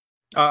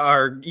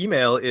 Our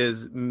email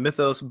is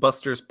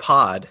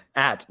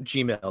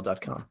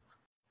mythosbusterspod@gmail.com.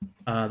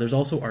 There's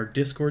also our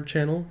Discord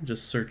channel.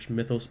 Just search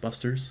Mythos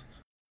Busters.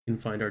 You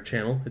can find our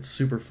channel. It's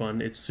super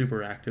fun. It's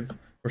super active.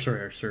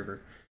 Our server.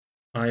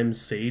 I'm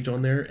Sage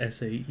on there,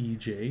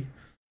 SAEJ.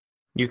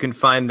 You can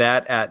find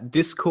that at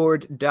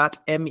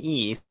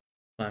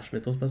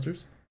discord.me/mythosbusters.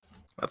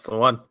 That's the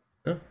one.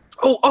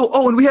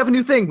 Oh, and we have a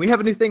new thing. I'm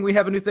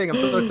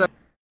so excited.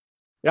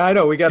 Yeah, I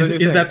know. We got a new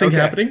thing. Is that thing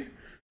happening?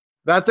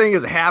 That thing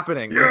is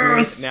happening. Yes! We're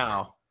doing it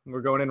now.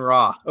 We're going in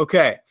raw.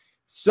 Okay.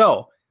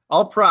 So,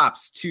 all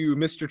props to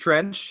Mr.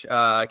 Trench,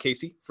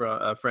 Casey,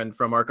 a friend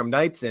from Arkham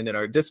Knights and in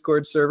our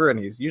Discord server, and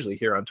he's usually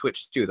here on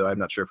Twitch too, though I'm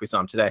not sure if we saw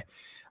him today.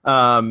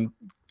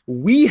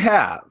 We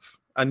have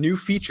a new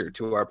feature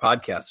to our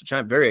podcast, which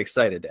I'm very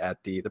excited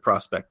at the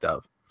prospect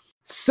of.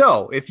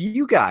 So, if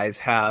you guys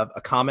have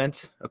a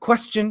comment, a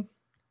question,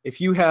 if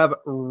you have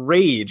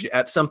rage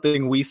at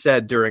something we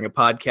said during a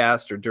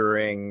podcast or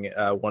during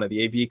one of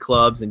the AV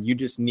clubs and you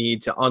just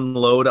need to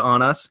unload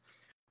on us,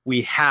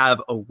 we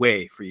have a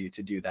way for you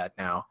to do that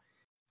now.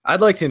 I'd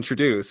like to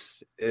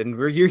introduce, and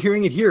you're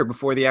hearing it here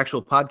before the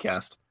actual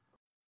podcast,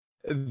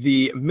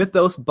 the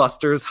Mythos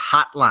Busters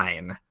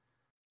hotline.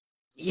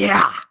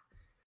 Yeah.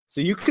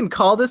 So you can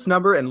call this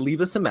number and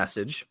leave us a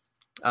message.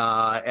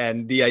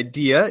 And the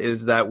idea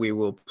is that we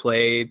will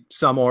play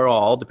some or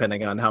all,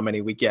 depending on how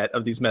many we get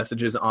of these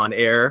messages on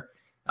air,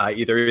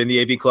 either in the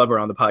AV Club or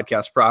on the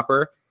podcast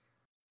proper.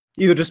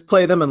 Either just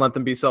play them and let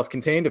them be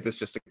self-contained if it's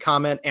just a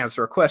comment,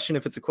 answer a question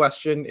if it's a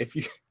question. If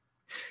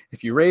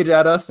you rage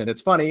at us and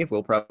it's funny,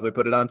 we'll probably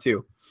put it on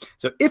too.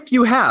 So if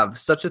you have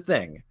such a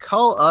thing,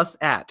 call us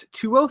at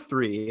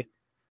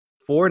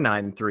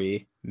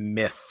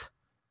 203-493-MYTH.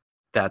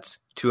 That's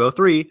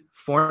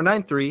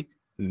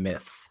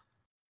 203-493-MYTH.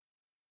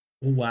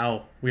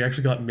 Wow, we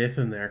actually got myth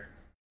in there.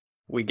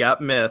 We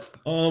got myth.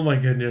 Oh my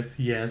goodness,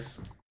 yes.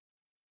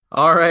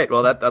 All right,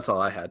 well, that's all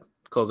I had.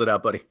 Close it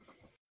out, buddy.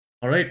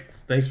 All right,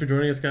 thanks for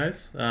joining us,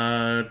 guys.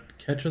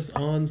 Catch us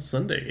on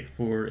Sunday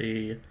for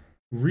a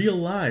real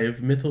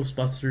live Mythos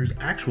Busters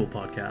actual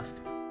podcast.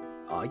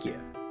 Oh,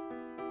 yeah.